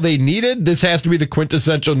wake-up call they needed? This has to be the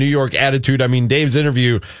quintessential New York attitude. I mean, Dave's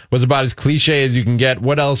interview was about as cliche as you can get.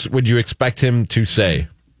 What else would you expect him to say?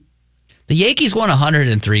 The Yankees won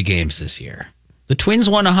 103 games this year. The Twins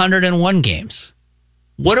won 101 games.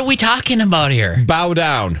 What are we talking about here? Bow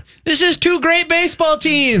down. This is two great baseball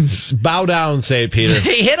teams. Bow down, St. Peter.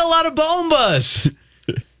 They hit a lot of bombas.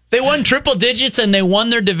 They won triple digits and they won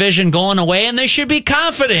their division going away, and they should be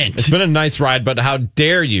confident. It's been a nice ride, but how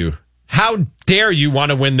dare you? How dare you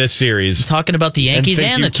want to win this series? I'm talking about the Yankees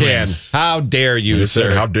and the Twins. How dare you,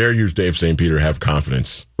 sir? How dare you, Dave St. Peter, have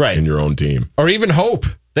confidence in your own team. Or even hope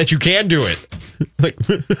that you can do it. Like,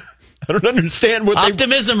 I don't understand what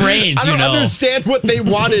optimism reigns. I don't understand what they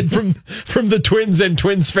wanted from the Twins and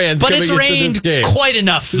Twins fans. But coming it's into rained this game. quite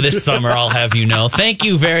enough this summer. I'll have you know. Thank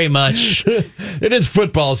you very much. It is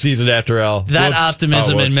football season after all. That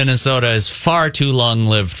optimism in Minnesota is far too long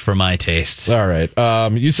lived for my taste. All right.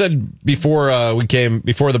 You said before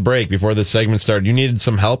before the break, before this segment started, you needed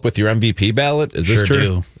some help with your MVP ballot. Is this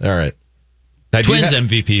true? Do. All right. Now, Twins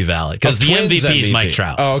MVP ballot because the MVP is Mike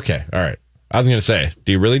Trout. Oh, okay. All right. I was going to say,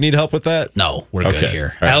 do you really need help with that? No, we're good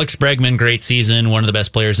here. Right. Alex Bregman, great season, one of the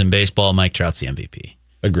best players in baseball. Mike Trout's the MVP.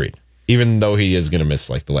 Agreed. Even though he is going to miss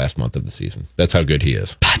like the last month of the season. That's how good he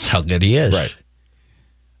is. That's how good he is.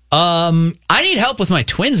 Right. I need help with my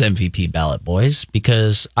Twins MVP ballot, boys,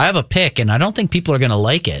 because I have a pick, and I don't think people are going to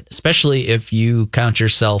like it, especially if you count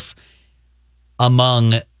yourself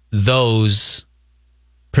among those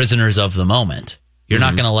prisoners of the moment. You're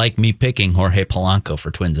not going to like me picking Jorge Polanco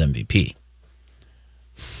for Twins MVP.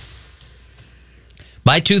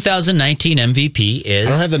 My 2019 MVP is... I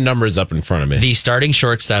don't have the numbers up in front of me. The starting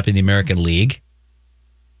shortstop in the American League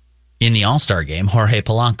in the All-Star game, Jorge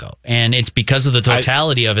Polanco. And it's because of the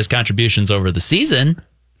totality of his contributions over the season.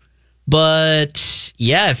 But,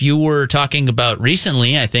 yeah, if you were talking about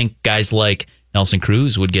recently, I think guys like Nelson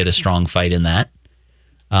Cruz would get a strong fight in that.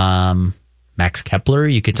 Max Kepler,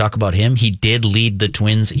 you could talk about him. He did lead the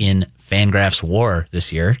Twins in Fangraphs WAR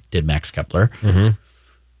this year, did Max Kepler. Mm-hmm.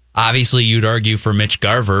 Obviously, you'd argue for Mitch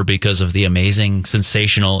Garver because of the amazing,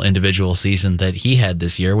 sensational individual season that he had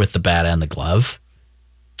this year with the bat and the glove.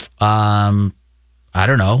 I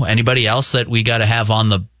don't know. Anybody else that we got to have on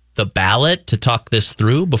the ballot to talk this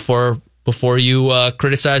through before you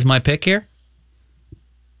criticize my pick here?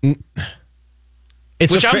 I'm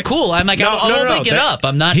cool. I'm like, I'll make it up.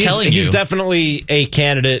 I'm not telling you. He's definitely a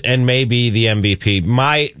candidate and maybe the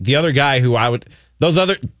MVP. The other guy who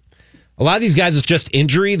a lot of these guys, it's just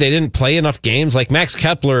injury. They didn't play enough games. Like Max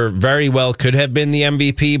Kepler very well could have been the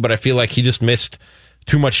MVP, but I feel like he just missed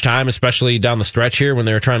too much time, especially down the stretch here when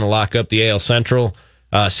they were trying to lock up the AL Central.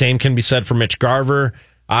 Same can be said for Mitch Garver.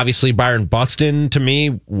 Obviously, Byron Buxton, to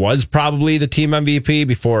me, was probably the team MVP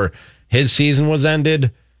before his season was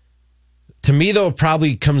ended. To me, though, it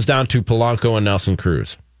probably comes down to Polanco and Nelson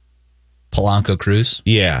Cruz. Polanco, Cruz?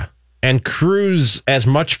 Yeah. And Cruz, as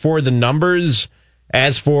much for the numbers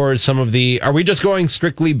as for some of the... Are we just going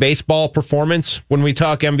strictly baseball performance when we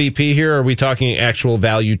talk MVP here, or are we talking actual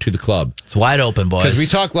value to the club? It's wide open, boys. Because we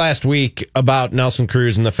talked last week about Nelson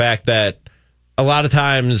Cruz and the fact that a lot of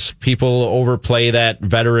times people overplay that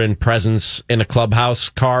veteran presence in a clubhouse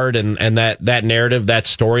card and that narrative, that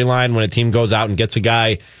storyline when a team goes out and gets a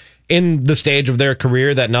guy in the stage of their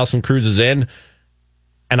career that Nelson Cruz is in.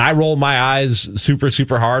 And I roll my eyes super,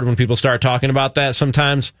 super hard when people start talking about that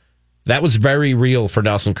sometimes. That was very real for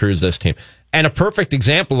Nelson Cruz, this team. And a perfect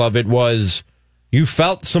example of it was you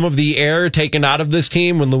felt some of the air taken out of this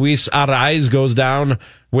team when Luis Arraez goes down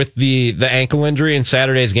with the ankle injury in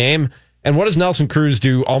Saturday's game. And what does Nelson Cruz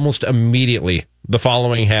do almost immediately the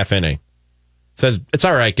following half inning? Says, it's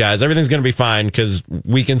all right, guys. Everything's going to be fine because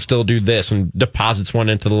we can still do this, and deposits one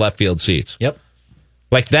into the left field seats. Yep.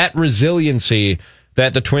 Like that resiliency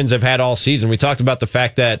that the Twins have had all season. We talked about the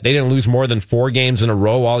fact that they didn't lose more than 4 games in a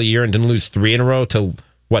row all year and didn't lose 3 in a row till,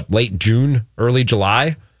 late June, early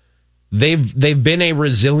July? They've been a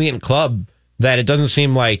resilient club that it doesn't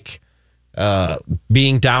seem like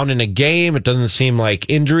being down in a game. It doesn't seem like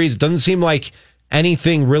injuries. It doesn't seem like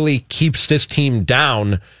anything really keeps this team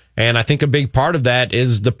down. And I think a big part of that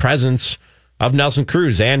is the presence of Nelson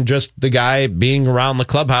Cruz and just the guy being around the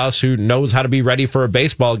clubhouse who knows how to be ready for a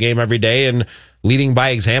baseball game every day and leading by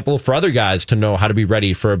example for other guys to know how to be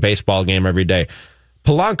ready for a baseball game every day.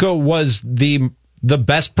 Polanco was the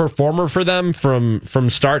best performer for them from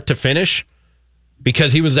start to finish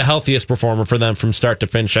because he was the healthiest performer for them from start to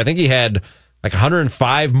finish. I think he had like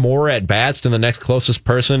 105 more at bats than the next closest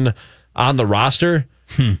person on the roster.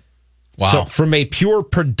 Wow. So from a pure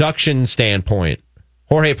production standpoint,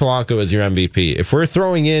 Jorge Polanco is your MVP. If we're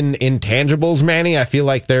throwing in intangibles, Manny, I feel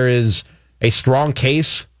like there is a strong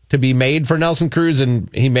case to be made for Nelson Cruz,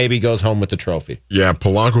 and he maybe goes home with the trophy. Yeah,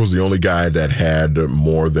 Polanco was the only guy that had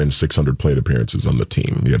more than 600 plate appearances on the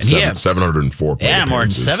team. He had 704 plate appearances. Yeah, more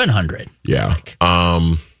than 700. Yeah.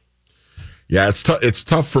 Yeah, it's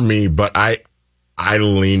tough for me, but I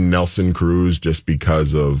lean Nelson Cruz just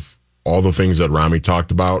because of all the things that Rami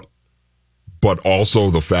talked about, but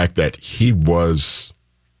also the fact that he was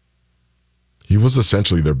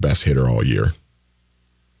essentially their best hitter all year.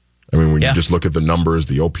 I mean, when you just look at the numbers,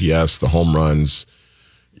 the OPS, the home runs,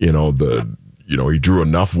 he drew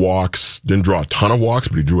enough walks, didn't draw a ton of walks,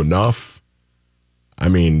 but he drew enough. I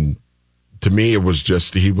mean, to me, it was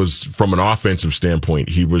just, from an offensive standpoint,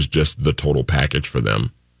 he was just the total package for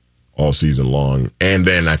them all season long. And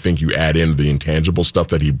then I think you add in the intangible stuff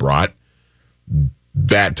that he brought.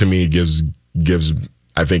 That to me gives him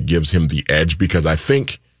the edge, because I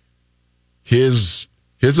think his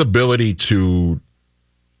ability to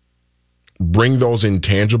bring those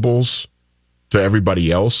intangibles to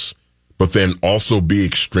everybody else, but then also be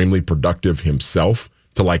extremely productive himself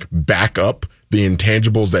to like back up the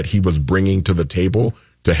intangibles that he was bringing to the table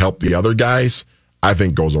to help the other guys, I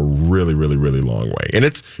think goes a really, really, really long way.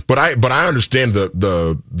 And but I understand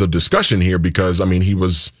the discussion here, because I mean, he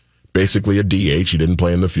was basically a DH. He didn't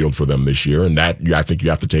play in the field for them this year, and that I think you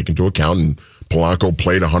have to take into account. And Polanco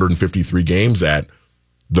played 153 games at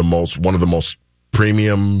one of the most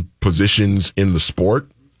premium positions in the sport,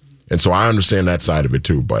 and so I understand that side of it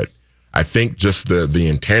too. But I think just the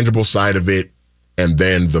intangible side of it, and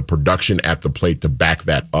then the production at the plate to back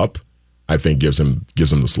that up, I think gives him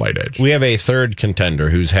the slight edge. We have a third contender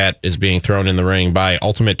whose hat is being thrown in the ring by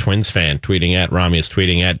Ultimate Twins fan. Tweeting at Rami is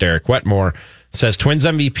tweeting at Derek Wetmore. Says Twins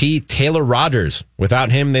MVP Taylor Rogers.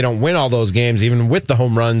 Without him, they don't win all those games, even with the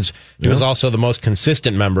home runs. He was also the most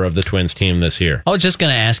consistent member of the Twins team this year. I was just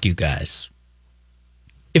going to ask you guys,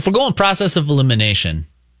 if we're going process of elimination,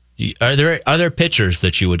 are there pitchers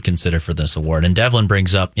that you would consider for this award? And Devlin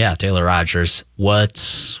brings up, Taylor Rogers.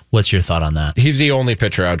 What's your thought on that? He's the only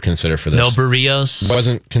pitcher I would consider for this. No Barrios?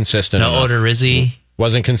 Wasn't consistent enough. No Odorizzi?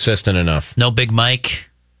 Wasn't consistent enough. No Big Mike?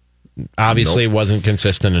 Obviously wasn't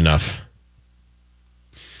consistent enough.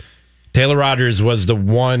 Taylor Rogers was the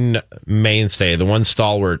one mainstay, the one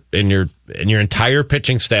stalwart in your entire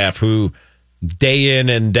pitching staff who, day in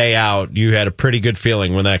and day out, you had a pretty good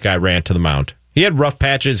feeling when that guy ran to the mound. He had rough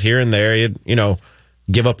patches here and there. He'd,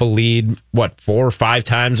 give up a lead, 4 or 5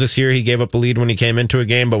 times this year he gave up a lead when he came into a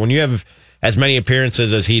game. But when you have as many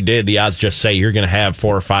appearances as he did, the odds just say you're going to have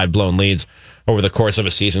 4 or 5 blown leads over the course of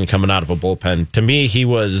a season coming out of a bullpen. To me, he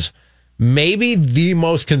was maybe the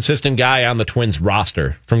most consistent guy on the Twins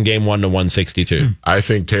roster from game 1 to 162. I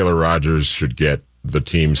think Taylor Rogers should get the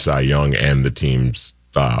team Cy Young and the team's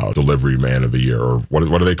delivery man of the year, or what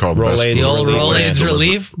do they call the The old Rolaids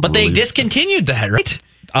relief? But they discontinued that, right?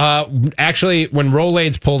 Actually, when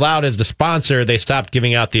Rolaids pulled out as the sponsor, they stopped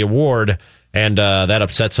giving out the award, and that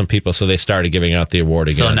upset some people, so they started giving out the award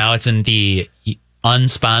again. So now it's in the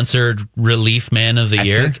unsponsored relief man of the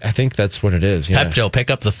year? I think that's what it is, yeah. Pepto,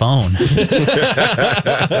 pick up the phone.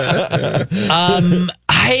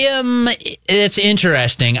 It's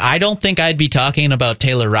interesting. I don't think I'd be talking about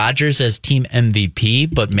Taylor Rogers as team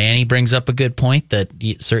MVP, but Manny brings up a good point that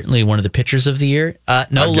certainly one of the pitchers of the year.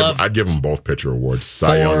 I'd give them both pitcher awards,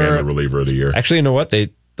 Cy Young and the reliever of the year. Actually, you know what?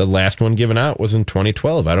 The last one given out was in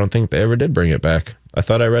 2012. I don't think they ever did bring it back. I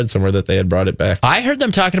thought I read somewhere that they had brought it back. I heard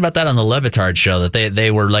them talking about that on the Levitard show, that they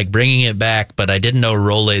were like bringing it back, but I didn't know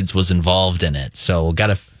Rolaids was involved in it. So got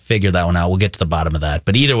to figure that one out. We'll get to the bottom of that.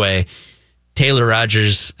 But either way, Taylor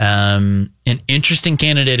Rogers, an interesting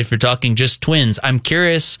candidate if you're talking just Twins. I'm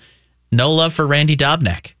curious, no love for Randy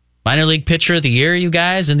Dobnak. Minor league pitcher of the year, you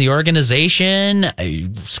guys, in the organization,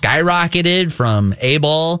 skyrocketed from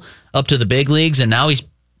A-ball up to the big leagues, and now he's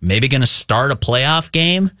maybe going to start a playoff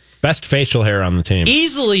game. Best facial hair on the team.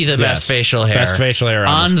 Easily the best facial hair. Best facial hair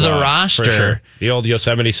on the roster. For sure. The old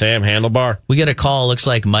Yosemite Sam handlebar. We get a call. Looks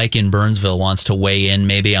like Mike in Burnsville wants to weigh in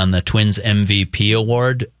maybe on the Twins MVP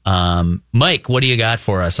award. Mike, what do you got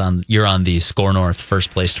for us? You're on the Score North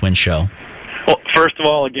First Place Twins show. Well, first of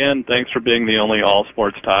all, again, thanks for being the only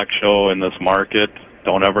all-sports talk show in this market.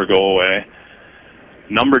 Don't ever go away.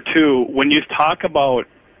 Number 2, when you talk about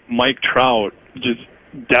Mike Trout, just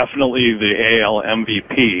definitely the AL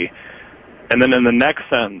MVP. And then in the next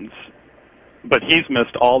sentence, but he's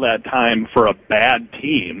missed all that time for a bad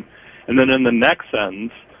team. And then in the next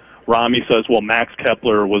sentence, Rami says, well, Max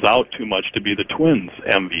Kepler was out too much to be the Twins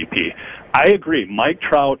MVP. I agree. Mike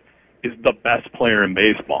Trout is the best player in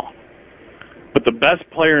baseball. But the best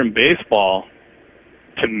player in baseball,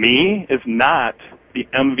 to me, is not the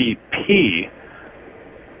MVP.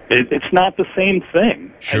 It's not the same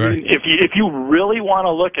thing. Sure. I mean, if you really want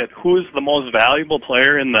to look at who's the most valuable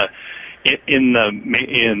player in the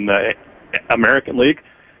American League,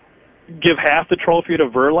 give half the trophy to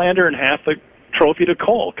Verlander and half the trophy to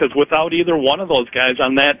Cole, because without either one of those guys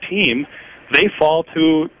on that team, they fall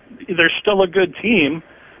to, they're still a good team,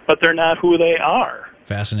 but they're not who they are.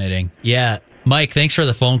 Fascinating. Yeah. Mike, thanks for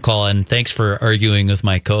the phone call, and thanks for arguing with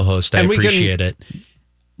my co-host. I appreciate it.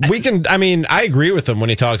 I agree with him when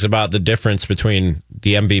he talks about the difference between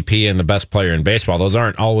the MVP and the best player in baseball. Those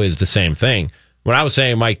aren't always the same thing. When I was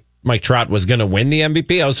saying Mike Trout was going to win the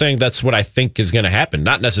MVP, I was saying that's what I think is going to happen.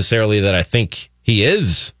 Not necessarily that I think he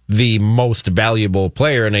is the most valuable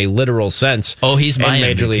player in a literal sense. Oh, he's my in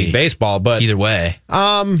Major MVP. League Baseball, but either way.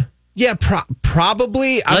 Yeah,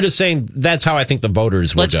 probably. I'm just saying that's how I think the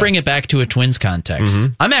voters will Let's bring it back to a Twins context.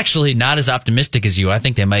 Mm-hmm. I'm actually not as optimistic as you. I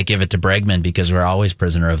think they might give it to Bregman because we're always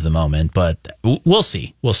prisoner of the moment, but we'll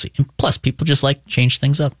see. We'll see. And plus, people just like change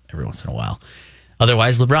things up every once in a while.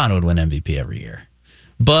 Otherwise, LeBron would win MVP every year.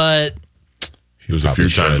 But there's a few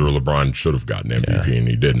times where LeBron should have gotten MVP and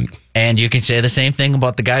he didn't. And you can say the same thing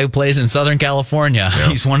about the guy who plays in Southern California. Yeah.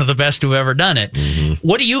 He's one of the best who ever done it. Mm-hmm.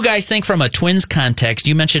 What do you guys think from a Twins context?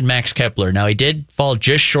 You mentioned Max Kepler. Now, he did fall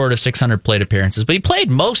just short of 600 plate appearances, but he played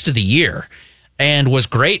most of the year and was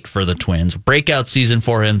great for the Twins. Breakout season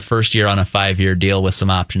for him, first year on a 5-year deal with some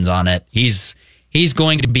options on it. He's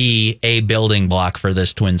going to be a building block for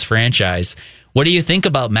this Twins franchise. What do you think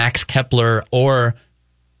about Max Kepler, or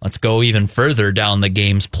let's go even further down the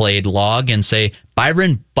games played log and say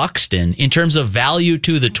Byron Buxton, in terms of value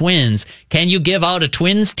to the Twins? Can you give out a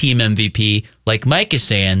Twins team MVP like Mike is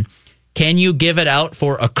saying? Can you give it out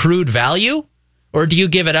for accrued value? Or do you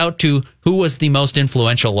give it out to who was the most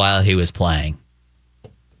influential while he was playing?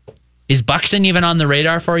 Is Buxton even on the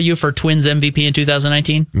radar for you for Twins MVP in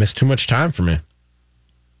 2019? Missed too much time for me.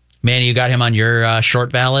 Manny, you got him on your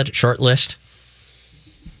short list?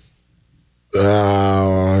 He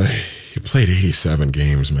played 87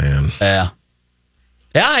 games, man.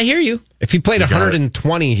 Yeah, I hear you. If he played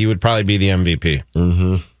 120, he would probably be the MVP.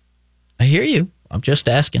 Mm-hmm. I hear you. I'm just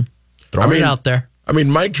asking. Throwing it out there. I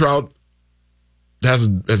mean, Mike Trout has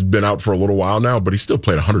been out for a little while now, but he still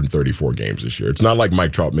played 134 games this year. It's not like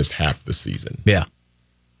Mike Trout missed half the season. Yeah.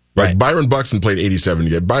 Like right. Byron Buxton played 87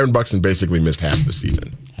 games. Byron Buxton basically missed half the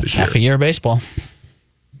season this year. Half a year of baseball.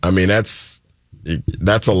 I mean, that's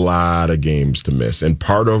a lot of games to miss. And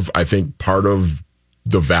I think part of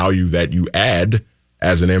the value that you add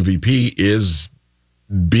as an MVP is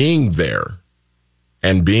being there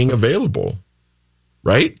and being available,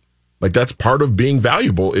 right? Like that's part of being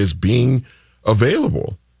valuable, is being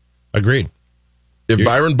available. Agreed. If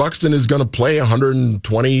Byron Buxton is going to play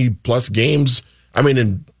 120 plus games, I mean,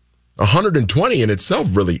 in 120 in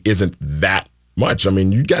itself really isn't that much. I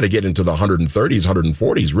mean, you got to get into the 130s,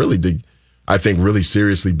 140s really to, I think, really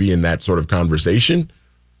seriously be in that sort of conversation.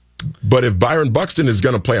 But if Byron Buxton is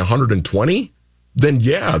going to play 120, then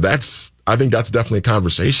yeah, I think that's definitely a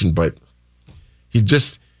conversation. But he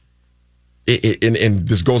just, and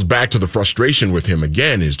this goes back to the frustration with him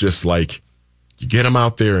again, is just like, you get him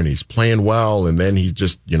out there and he's playing well, and then he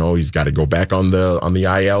just, he's got to go back on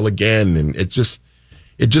the IL again, and it just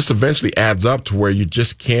eventually adds up to where you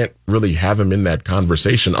just can't really have him in that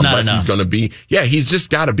conversation unless he's going to be, he's just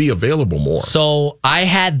got to be available more. So I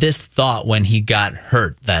had this thought when he got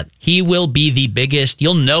hurt that he will be the biggest,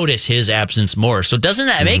 you'll notice his absence more. So doesn't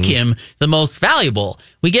that make him the most valuable?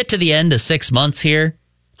 We get to the end of 6 months here,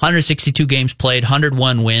 162 games played,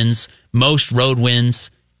 101 wins, most road wins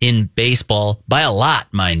in baseball by a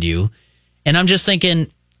lot, mind you. And I'm just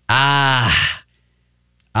thinking, I'm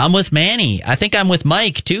with Manny. I think I'm with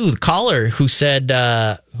Mike, too, the caller who said,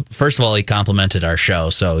 first of all, he complimented our show,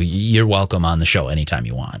 so you're welcome on the show anytime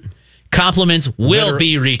you want. Compliments will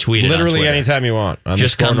be retweeted literally on Twitter. anytime you want. On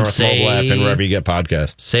just the come North say, mobile app and wherever you get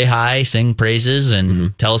podcasts. Say hi, sing praises,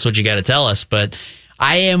 and tell us what you got to tell us. But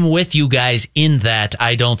I am with you guys in that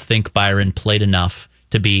I don't think Byron played enough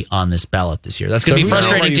to be on this ballot this year. That's going to be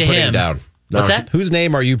frustrating to him. What's that? Whose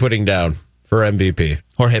name are you putting down for MVP?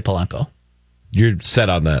 Jorge Polanco. You're set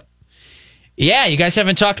on that. Yeah, you guys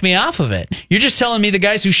haven't talked me off of it. You're just telling me the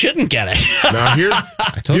guys who shouldn't get it. Now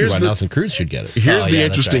I told you why Nelson Cruz should get it. Here's the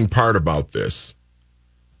interesting part about this.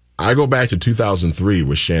 I go back to 2003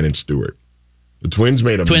 with Shannon Stewart. The Twins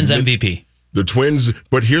made a MVP. The Twins,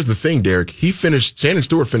 but here's the thing, Derek. Shannon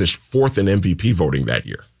Stewart finished 4th in MVP voting that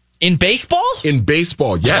year. In baseball? In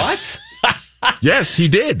baseball, yes. What? Yes, he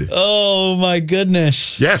did. Oh, my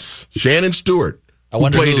goodness. Yes, Shannon Stewart. I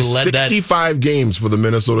wonder who played who led 65 games for the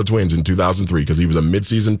Minnesota Twins in 2003 because he was a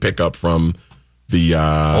midseason pickup from the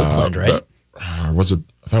Oakland, right? Was it?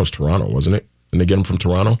 I thought it was Toronto, wasn't it? Didn't they get him from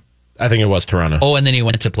Toronto? I think it was Toronto. Oh, and then he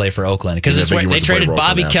went to play for Oakland because they traded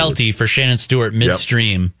Bobby Kelty for Shannon Stewart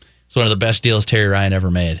midstream. It's one of the best deals Terry Ryan ever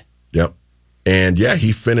made. Yep. And yeah,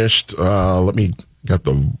 he finished, got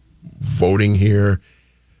the voting here.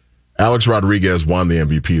 Alex Rodriguez won the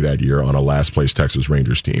MVP that year on a last place Texas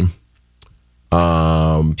Rangers team.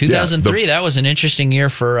 2003, that was an interesting year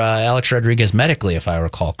for Alex Rodriguez medically, if I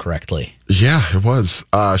recall correctly. Yeah, it was.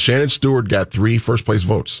 Shannon Stewart got 3 first place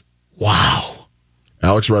votes. Wow.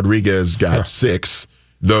 Alex Rodriguez got 6.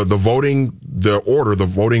 The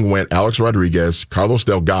voting went Alex Rodriguez, Carlos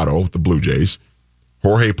Delgado with the Blue Jays,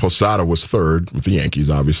 Jorge Posada was 3rd with the Yankees,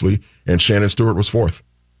 obviously, and Shannon Stewart was 4th.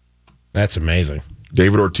 That's amazing.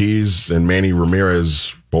 David Ortiz and Manny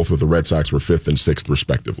Ramirez, both with the Red Sox, were 5th and 6th,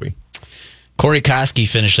 respectively. Corey Koski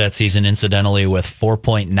finished that season, incidentally, with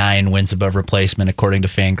 4.9 wins above replacement, according to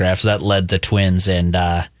Fangraphs. That led the Twins, and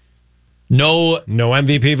no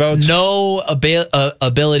MVP votes? No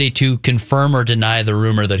ability to confirm or deny the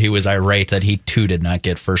rumor that he was irate that he, too, did not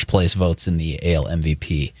get first-place votes in the AL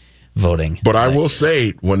MVP voting. But I will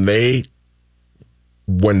say, when they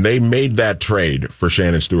made that trade for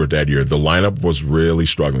Shannon Stewart that year, the lineup was really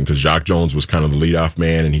struggling because Jacques Jones was kind of the leadoff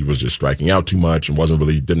man, and he was just striking out too much and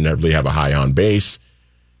didn't really have a high on base.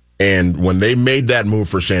 And when they made that move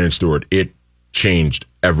for Shannon Stewart, it changed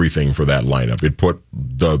everything for that lineup. It put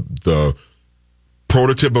the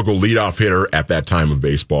prototypical leadoff hitter at that time of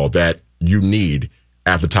baseball that you need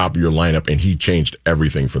at the top of your lineup, and he changed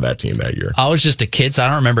everything for that team that year. I was just a kid, so I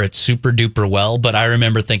don't remember it super duper well, but I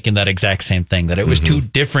remember thinking that exact same thing, that it was two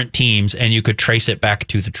different teams, and you could trace it back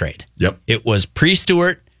to the trade. Yep. It was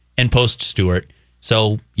pre-Stewart and post-Stewart,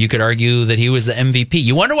 so you could argue that he was the MVP.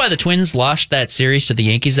 You wonder why the Twins lost that series to the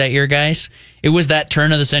Yankees that year, guys? It was that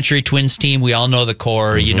turn-of-the-century Twins team. We all know the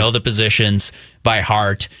core. You know the positions by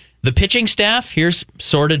heart. The pitching staff, here's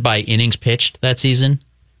sorted by innings pitched that season.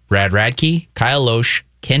 Brad Radke, Kyle Loesch,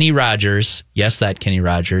 Kenny Rogers, yes, that Kenny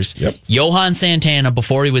Rogers, Johan Santana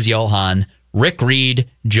before he was Johan, Rick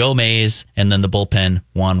Reed, Joe Mays, and then the bullpen,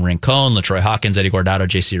 Juan Rincon, LaTroy Hawkins, Eddie Guardado,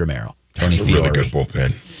 J.C. Romero. That's a really good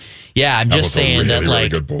bullpen. Yeah, I'm just saying that,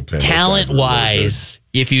 like, bullpen. talent-wise,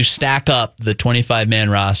 if you stack up the 25-man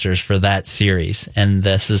rosters for that series, and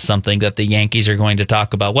this is something that the Yankees are going to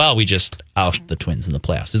talk about, well, we just oust the Twins in the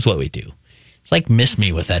playoffs. It's what we do. It's like miss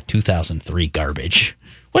me with that 2003 garbage.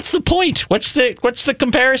 What's the point? What's the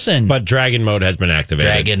comparison? But Dragon Mode has been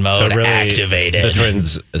activated. Dragon Mode activated. The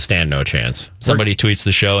Twins stand no chance. Somebody tweets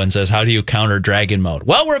the show and says, how do you counter Dragon Mode?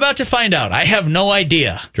 Well, we're about to find out. I have no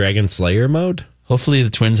idea. Dragon Slayer mode? Hopefully the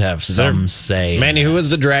Twins have some say. Manny, who was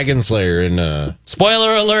the Dragon Slayer in...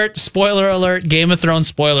 Spoiler alert, Game of Thrones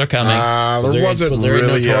spoiler coming. Was there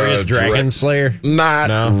really a notorious Dragon Slayer?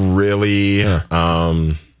 Not really.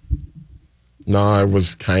 No, it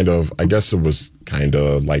was I guess it was kind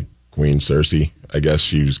of like Queen Cersei. I guess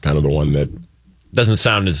she was kind of the one that... Doesn't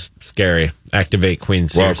sound as scary. Activate Queen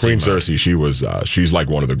Cersei. Well, Queen Cersei, she's like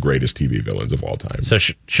one of the greatest TV villains of all time. So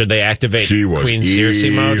should they activate Queen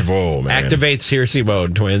Cersei mode? Man. Activate Cersei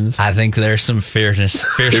mode, Twins. I think there's some fierceness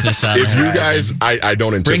on If you guys, I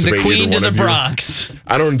don't anticipate bring the Queen either to one the of Bronx. You.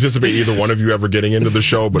 I don't anticipate either one of you ever getting into the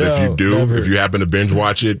show, but if you do, if you happen to binge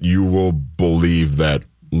watch it, you will believe that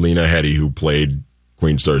Lena Headey, who played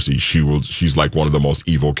Queen Cersei, she's like one of the most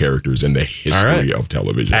evil characters in the history of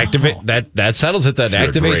television. Activate that settles it then.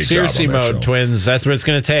 Activate Cersei mode, show. Twins. That's what it's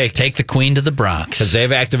going to take. Take the Queen to the Bronx. Because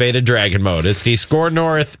they've activated Dragon Mode. It's the Score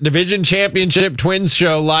North Division Championship Twins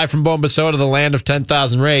show live from Bombasota, the land of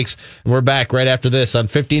 10,000 rakes. And we're back right after this on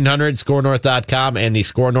 1500, scorenorth.com, and the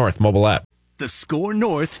Score North mobile app. The Score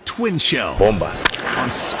North Twin Show. Bomba.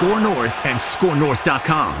 On Score North and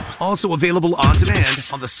scorenorth.com. Also available on demand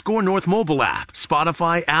on the Score North mobile app,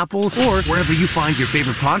 Spotify, Apple, or wherever you find your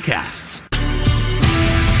favorite podcasts.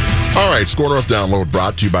 All right, Score North download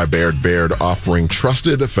brought to you by Baird. Baird, offering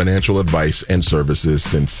trusted financial advice and services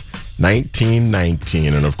since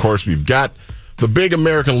 1919. And of course, we've got the big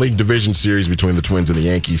American League Division Series between the Twins and the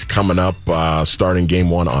Yankees coming up, starting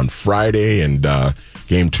Game 1 on Friday, and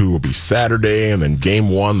Game 2 will be Saturday, and then Game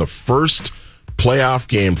 1, the first playoff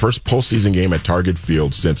game, first postseason game at Target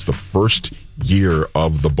Field since the first year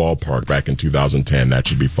of the ballpark back in 2010. That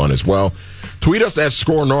should be fun as well. Tweet us at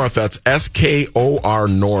Score North. That's SKOR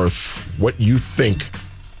North. What you think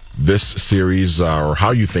this series, or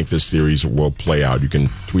how you think this series will play out. You can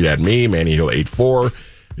tweet at me, Manny Hill 84.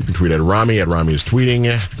 You can tweet at Rami is tweeting.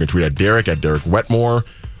 You can tweet at Derek Wetmore.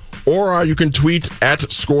 Or you can tweet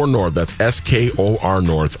at Score North. That's SKOR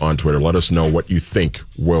North on Twitter. Let us know what you think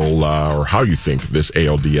will, or how you think this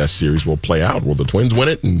ALDS series will play out. Will the Twins win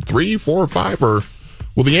it in 3, 4, or 5, or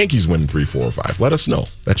Will the Yankees win 3, 4, or 5? Let us know.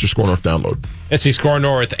 That's your Score North download. It's the Score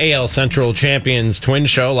North AL Central Champions Twin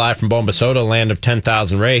Show, live from Bombasota, land of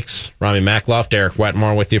 10,000 rakes. Rami Makloff, Derek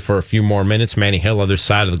Wetmore with you for a few more minutes. Manny Hill, other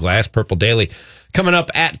side of the glass, Purple Daily. Coming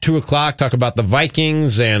up at 2 o'clock, talk about the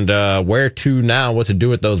Vikings and where to now, what to do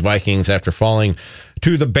with those Vikings after falling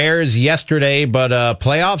to the Bears yesterday. But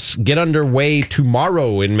playoffs get underway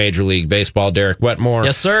tomorrow in Major League Baseball. Derek Wetmore.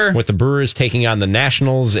 Yes, sir. With the Brewers taking on the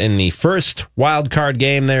Nationals in the first wild card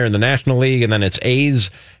game there in the National League. And then it's A's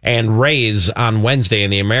and Rays on Wednesday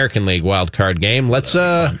in the American League wild card game. Let's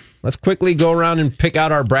quickly go around and pick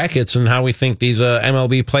out our brackets and how we think these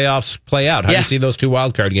MLB playoffs play out. How do you see those two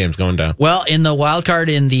wild card games going down? Well, in the wild card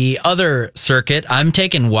in the other circuit, I'm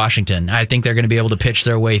taking Washington. I think they're going to be able to pitch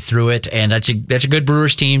their way through it, and that's a good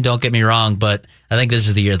Brewers team. Don't get me wrong, but I think this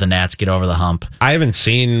is the year the Nats get over the hump. I haven't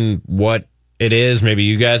seen what it is. Maybe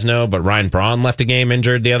you guys know, but Ryan Braun left the game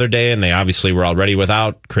injured the other day, and they obviously were already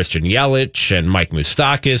without Christian Yelich, and Mike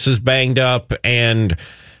Moustakas is banged up, and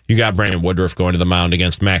you got Brandon Woodruff going to the mound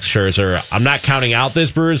against Max Scherzer. I'm not counting out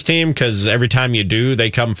this Brewers team because every time you do, they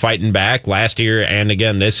come fighting back last year and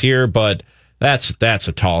again this year. But that's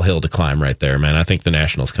a tall hill to climb right there, man. I think the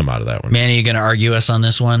Nationals come out of that one. Manny, you going to argue us on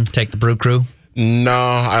this one? Take the Brew Crew? No,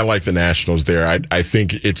 I like the Nationals there. I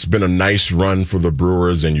think it's been a nice run for the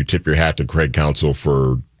Brewers, and you tip your hat to Craig Counsell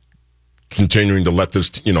for continuing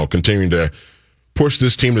to continuing to push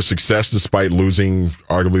this team to success despite losing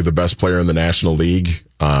arguably the best player in the National League.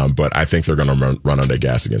 But I think they're going to run out of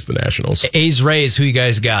gas against the Nationals. A's Rays, who you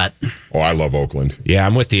guys got? Oh, I love Oakland. Yeah,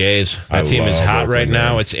 I'm with the A's. That team is hot right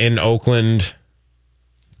now. It's in Oakland.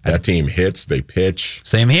 That team hits, they pitch.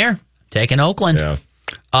 Same here. Taking Oakland. Yeah.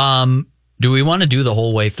 Do we want to do the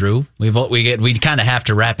whole way through? We kind of have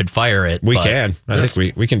to rapid fire it. We can. I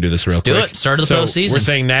think we can do this real quick. Do it. Start of the postseason. We're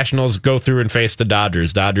saying Nationals go through and face the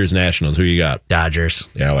Dodgers. Dodgers, Nationals. Who you got? Dodgers.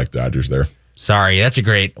 Yeah, I like Dodgers there. Sorry, that's a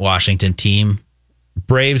great Washington team.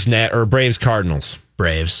 Braves, Cardinals.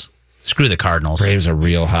 Braves. Screw the Cardinals. Braves are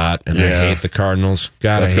real hot, and I hate the Cardinals.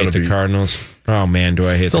 God, I hate the Cardinals. Oh, man, do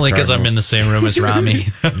I hate the Cardinals. It's only because I'm in the same room as Rami.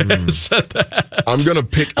 I'm going to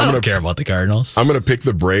pick... I don't care about the Cardinals. I'm going to pick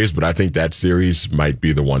the Braves, but I think that series might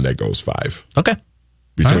be the one that goes 5. Okay.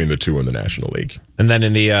 Between the two in the National League. And then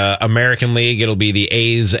in the American League, it'll be the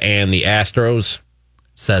A's and the Astros.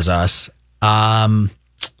 Says us. I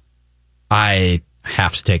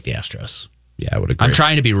have to take the Astros. Yeah, I would agree. I'm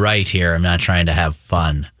trying to be right here. I'm not trying to have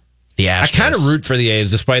fun. The Astros. I kind of root for the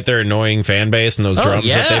A's, despite their annoying fan base and those drums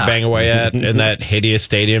that they bang away at in that hideous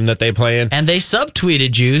stadium that they play in. And they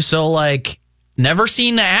subtweeted you, so never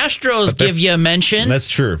seen the Astros give you a mention. That's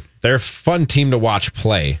true. They're a fun team to watch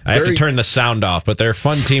play. I have to turn the sound off, but they're a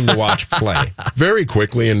fun team to watch play. Very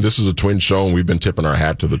quickly, and this is a Twins show, and we've been tipping our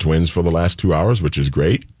hat to the Twins for the last 2 hours, which is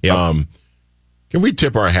great. Yep. Can we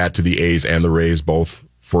tip our hat to the A's and the Rays both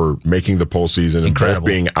for making the postseason and both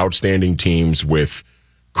being outstanding teams with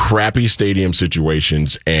crappy stadium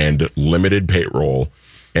situations and limited payroll,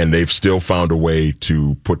 and they've still found a way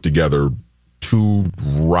to put together 2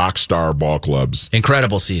 rock star ball clubs.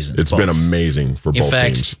 Incredible season. It's been amazing for both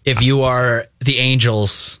teams. If you are the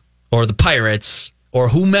Angels or the Pirates or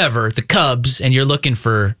whomever, the Cubs, and you're looking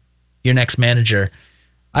for your next manager,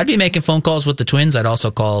 I'd be making phone calls with the Twins. I'd also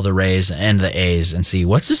call the Rays and the A's and see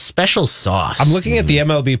what's this special sauce. I'm looking at the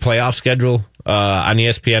MLB playoff schedule on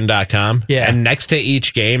ESPN.com. Yeah. And next to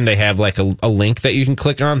each game, they have a link that you can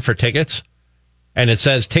click on for tickets. And it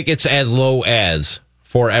says tickets as low as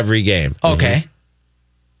for every game. Okay.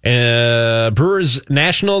 Brewers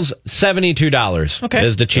Nationals, $72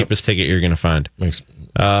 is the cheapest ticket you're going to find. Sounds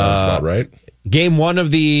about right. Game 1 of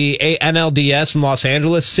the NLDS in Los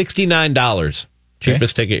Angeles, $69.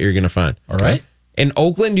 Cheapest ticket you're going to find. All right. In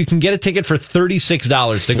Oakland, you can get a ticket for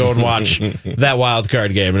 $36 to go and watch that wild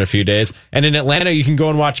card game in a few days. And in Atlanta, you can go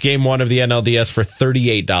and watch Game 1 of the NLDS for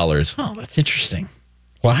 $38. Oh, that's interesting.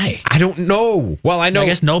 Why? I don't know. Well, I know. I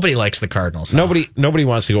guess nobody likes the Cardinals. Nobody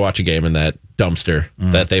wants to go watch a game in that dumpster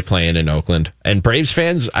that they play in Oakland. And Braves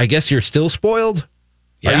fans, I guess you're still spoiled.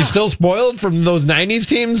 Yeah. Are you still spoiled from those 90s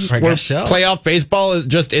teams? I guess so. Playoff baseball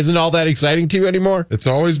just isn't all that exciting to you anymore? It's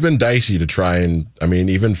always been dicey to try and,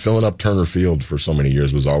 even filling up Turner Field for so many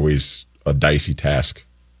years was always a dicey task.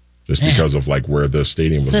 Just because of where the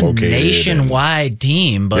stadium was located. It's a nationwide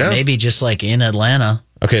team, but maybe just in Atlanta.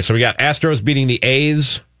 Okay, so we got Astros beating the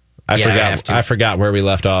A's. I forgot where we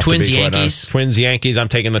left off. Twins, Yankees. Twins, Yankees. I'm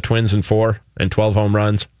taking the Twins in 4 and 12 home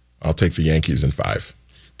runs. I'll take the Yankees in 5.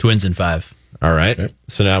 Twins in 5. All right. Okay.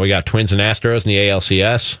 So now we got Twins and Astros in the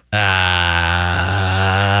ALCS.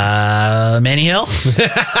 Manny Hill?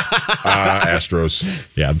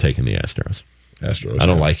 Astros. Yeah, I'm taking the Astros. Astros. I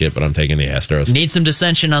don't like it, but I'm taking the Astros. Need some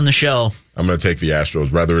dissension on the show. I'm going to take the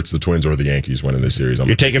Astros, whether it's the Twins or the Yankees winning this series.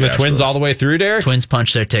 You're taking the Twins all the way through, Derek? Twins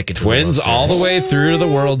punch their ticket to Twins the World all Series. the way through to the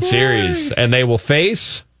World Series. And they will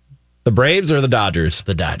face the Braves or the Dodgers?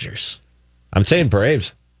 The Dodgers. I'm saying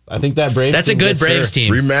Braves. I think that Braves That's a good Braves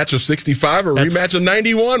team. Rematch of 65 or rematch of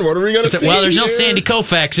 91? What are we going to see? Well, there's no Sandy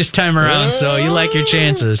Koufax this time around, so you like your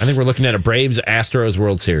chances. I think we're looking at a Braves-Astros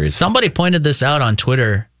World Series. Somebody pointed this out on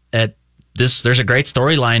Twitter at this. There's a great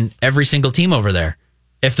storyline, every single team over there.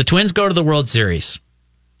 If the Twins go to the World Series,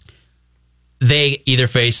 they either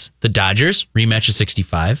face the Dodgers, rematch of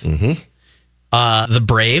 65, the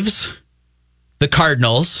Braves, the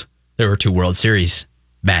Cardinals. There were 2 World Series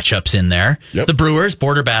matchups in there. Yep. The Brewers,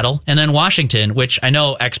 border battle, and then Washington, which I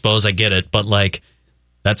know Expos, I get it, but like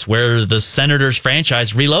that's where the Senators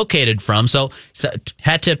franchise relocated from. So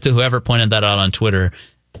hat tip to whoever pointed that out on Twitter.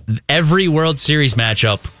 Every World Series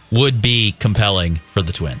matchup would be compelling for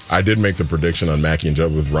the Twins. I did make the prediction on Mackie and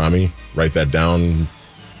Judd with Rami. Write that down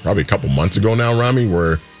probably a couple months ago now, Rami,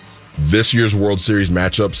 where this year's World Series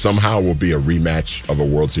matchup somehow will be a rematch of a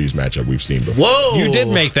World Series matchup we've seen before. Whoa! You did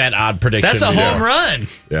make that odd prediction. That's a home run.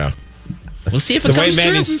 Yeah. We'll see if it comes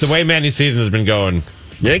true. The way Manny's season has been going.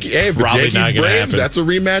 If it's Probably not Yankees gonna Braves, happen. that's a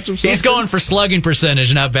rematch of something. He's going for slugging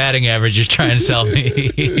percentage, not batting average. You're trying to sell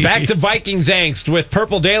me. Back to Vikings angst with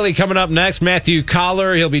Purple Daily coming up next. Matthew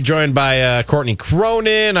Collar, he'll be joined by Courtney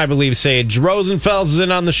Cronin. I believe Sage Rosenfels is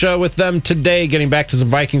in on the show with them today, getting back to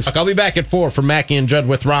some Vikings. I'll be back at 4 for Mackie and Judd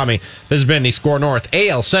with Rami. This has been the Score North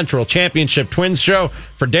AL Central Championship Twins show.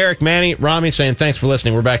 For Derek, Manny, Rami saying thanks for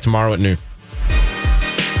listening. We're back tomorrow at noon.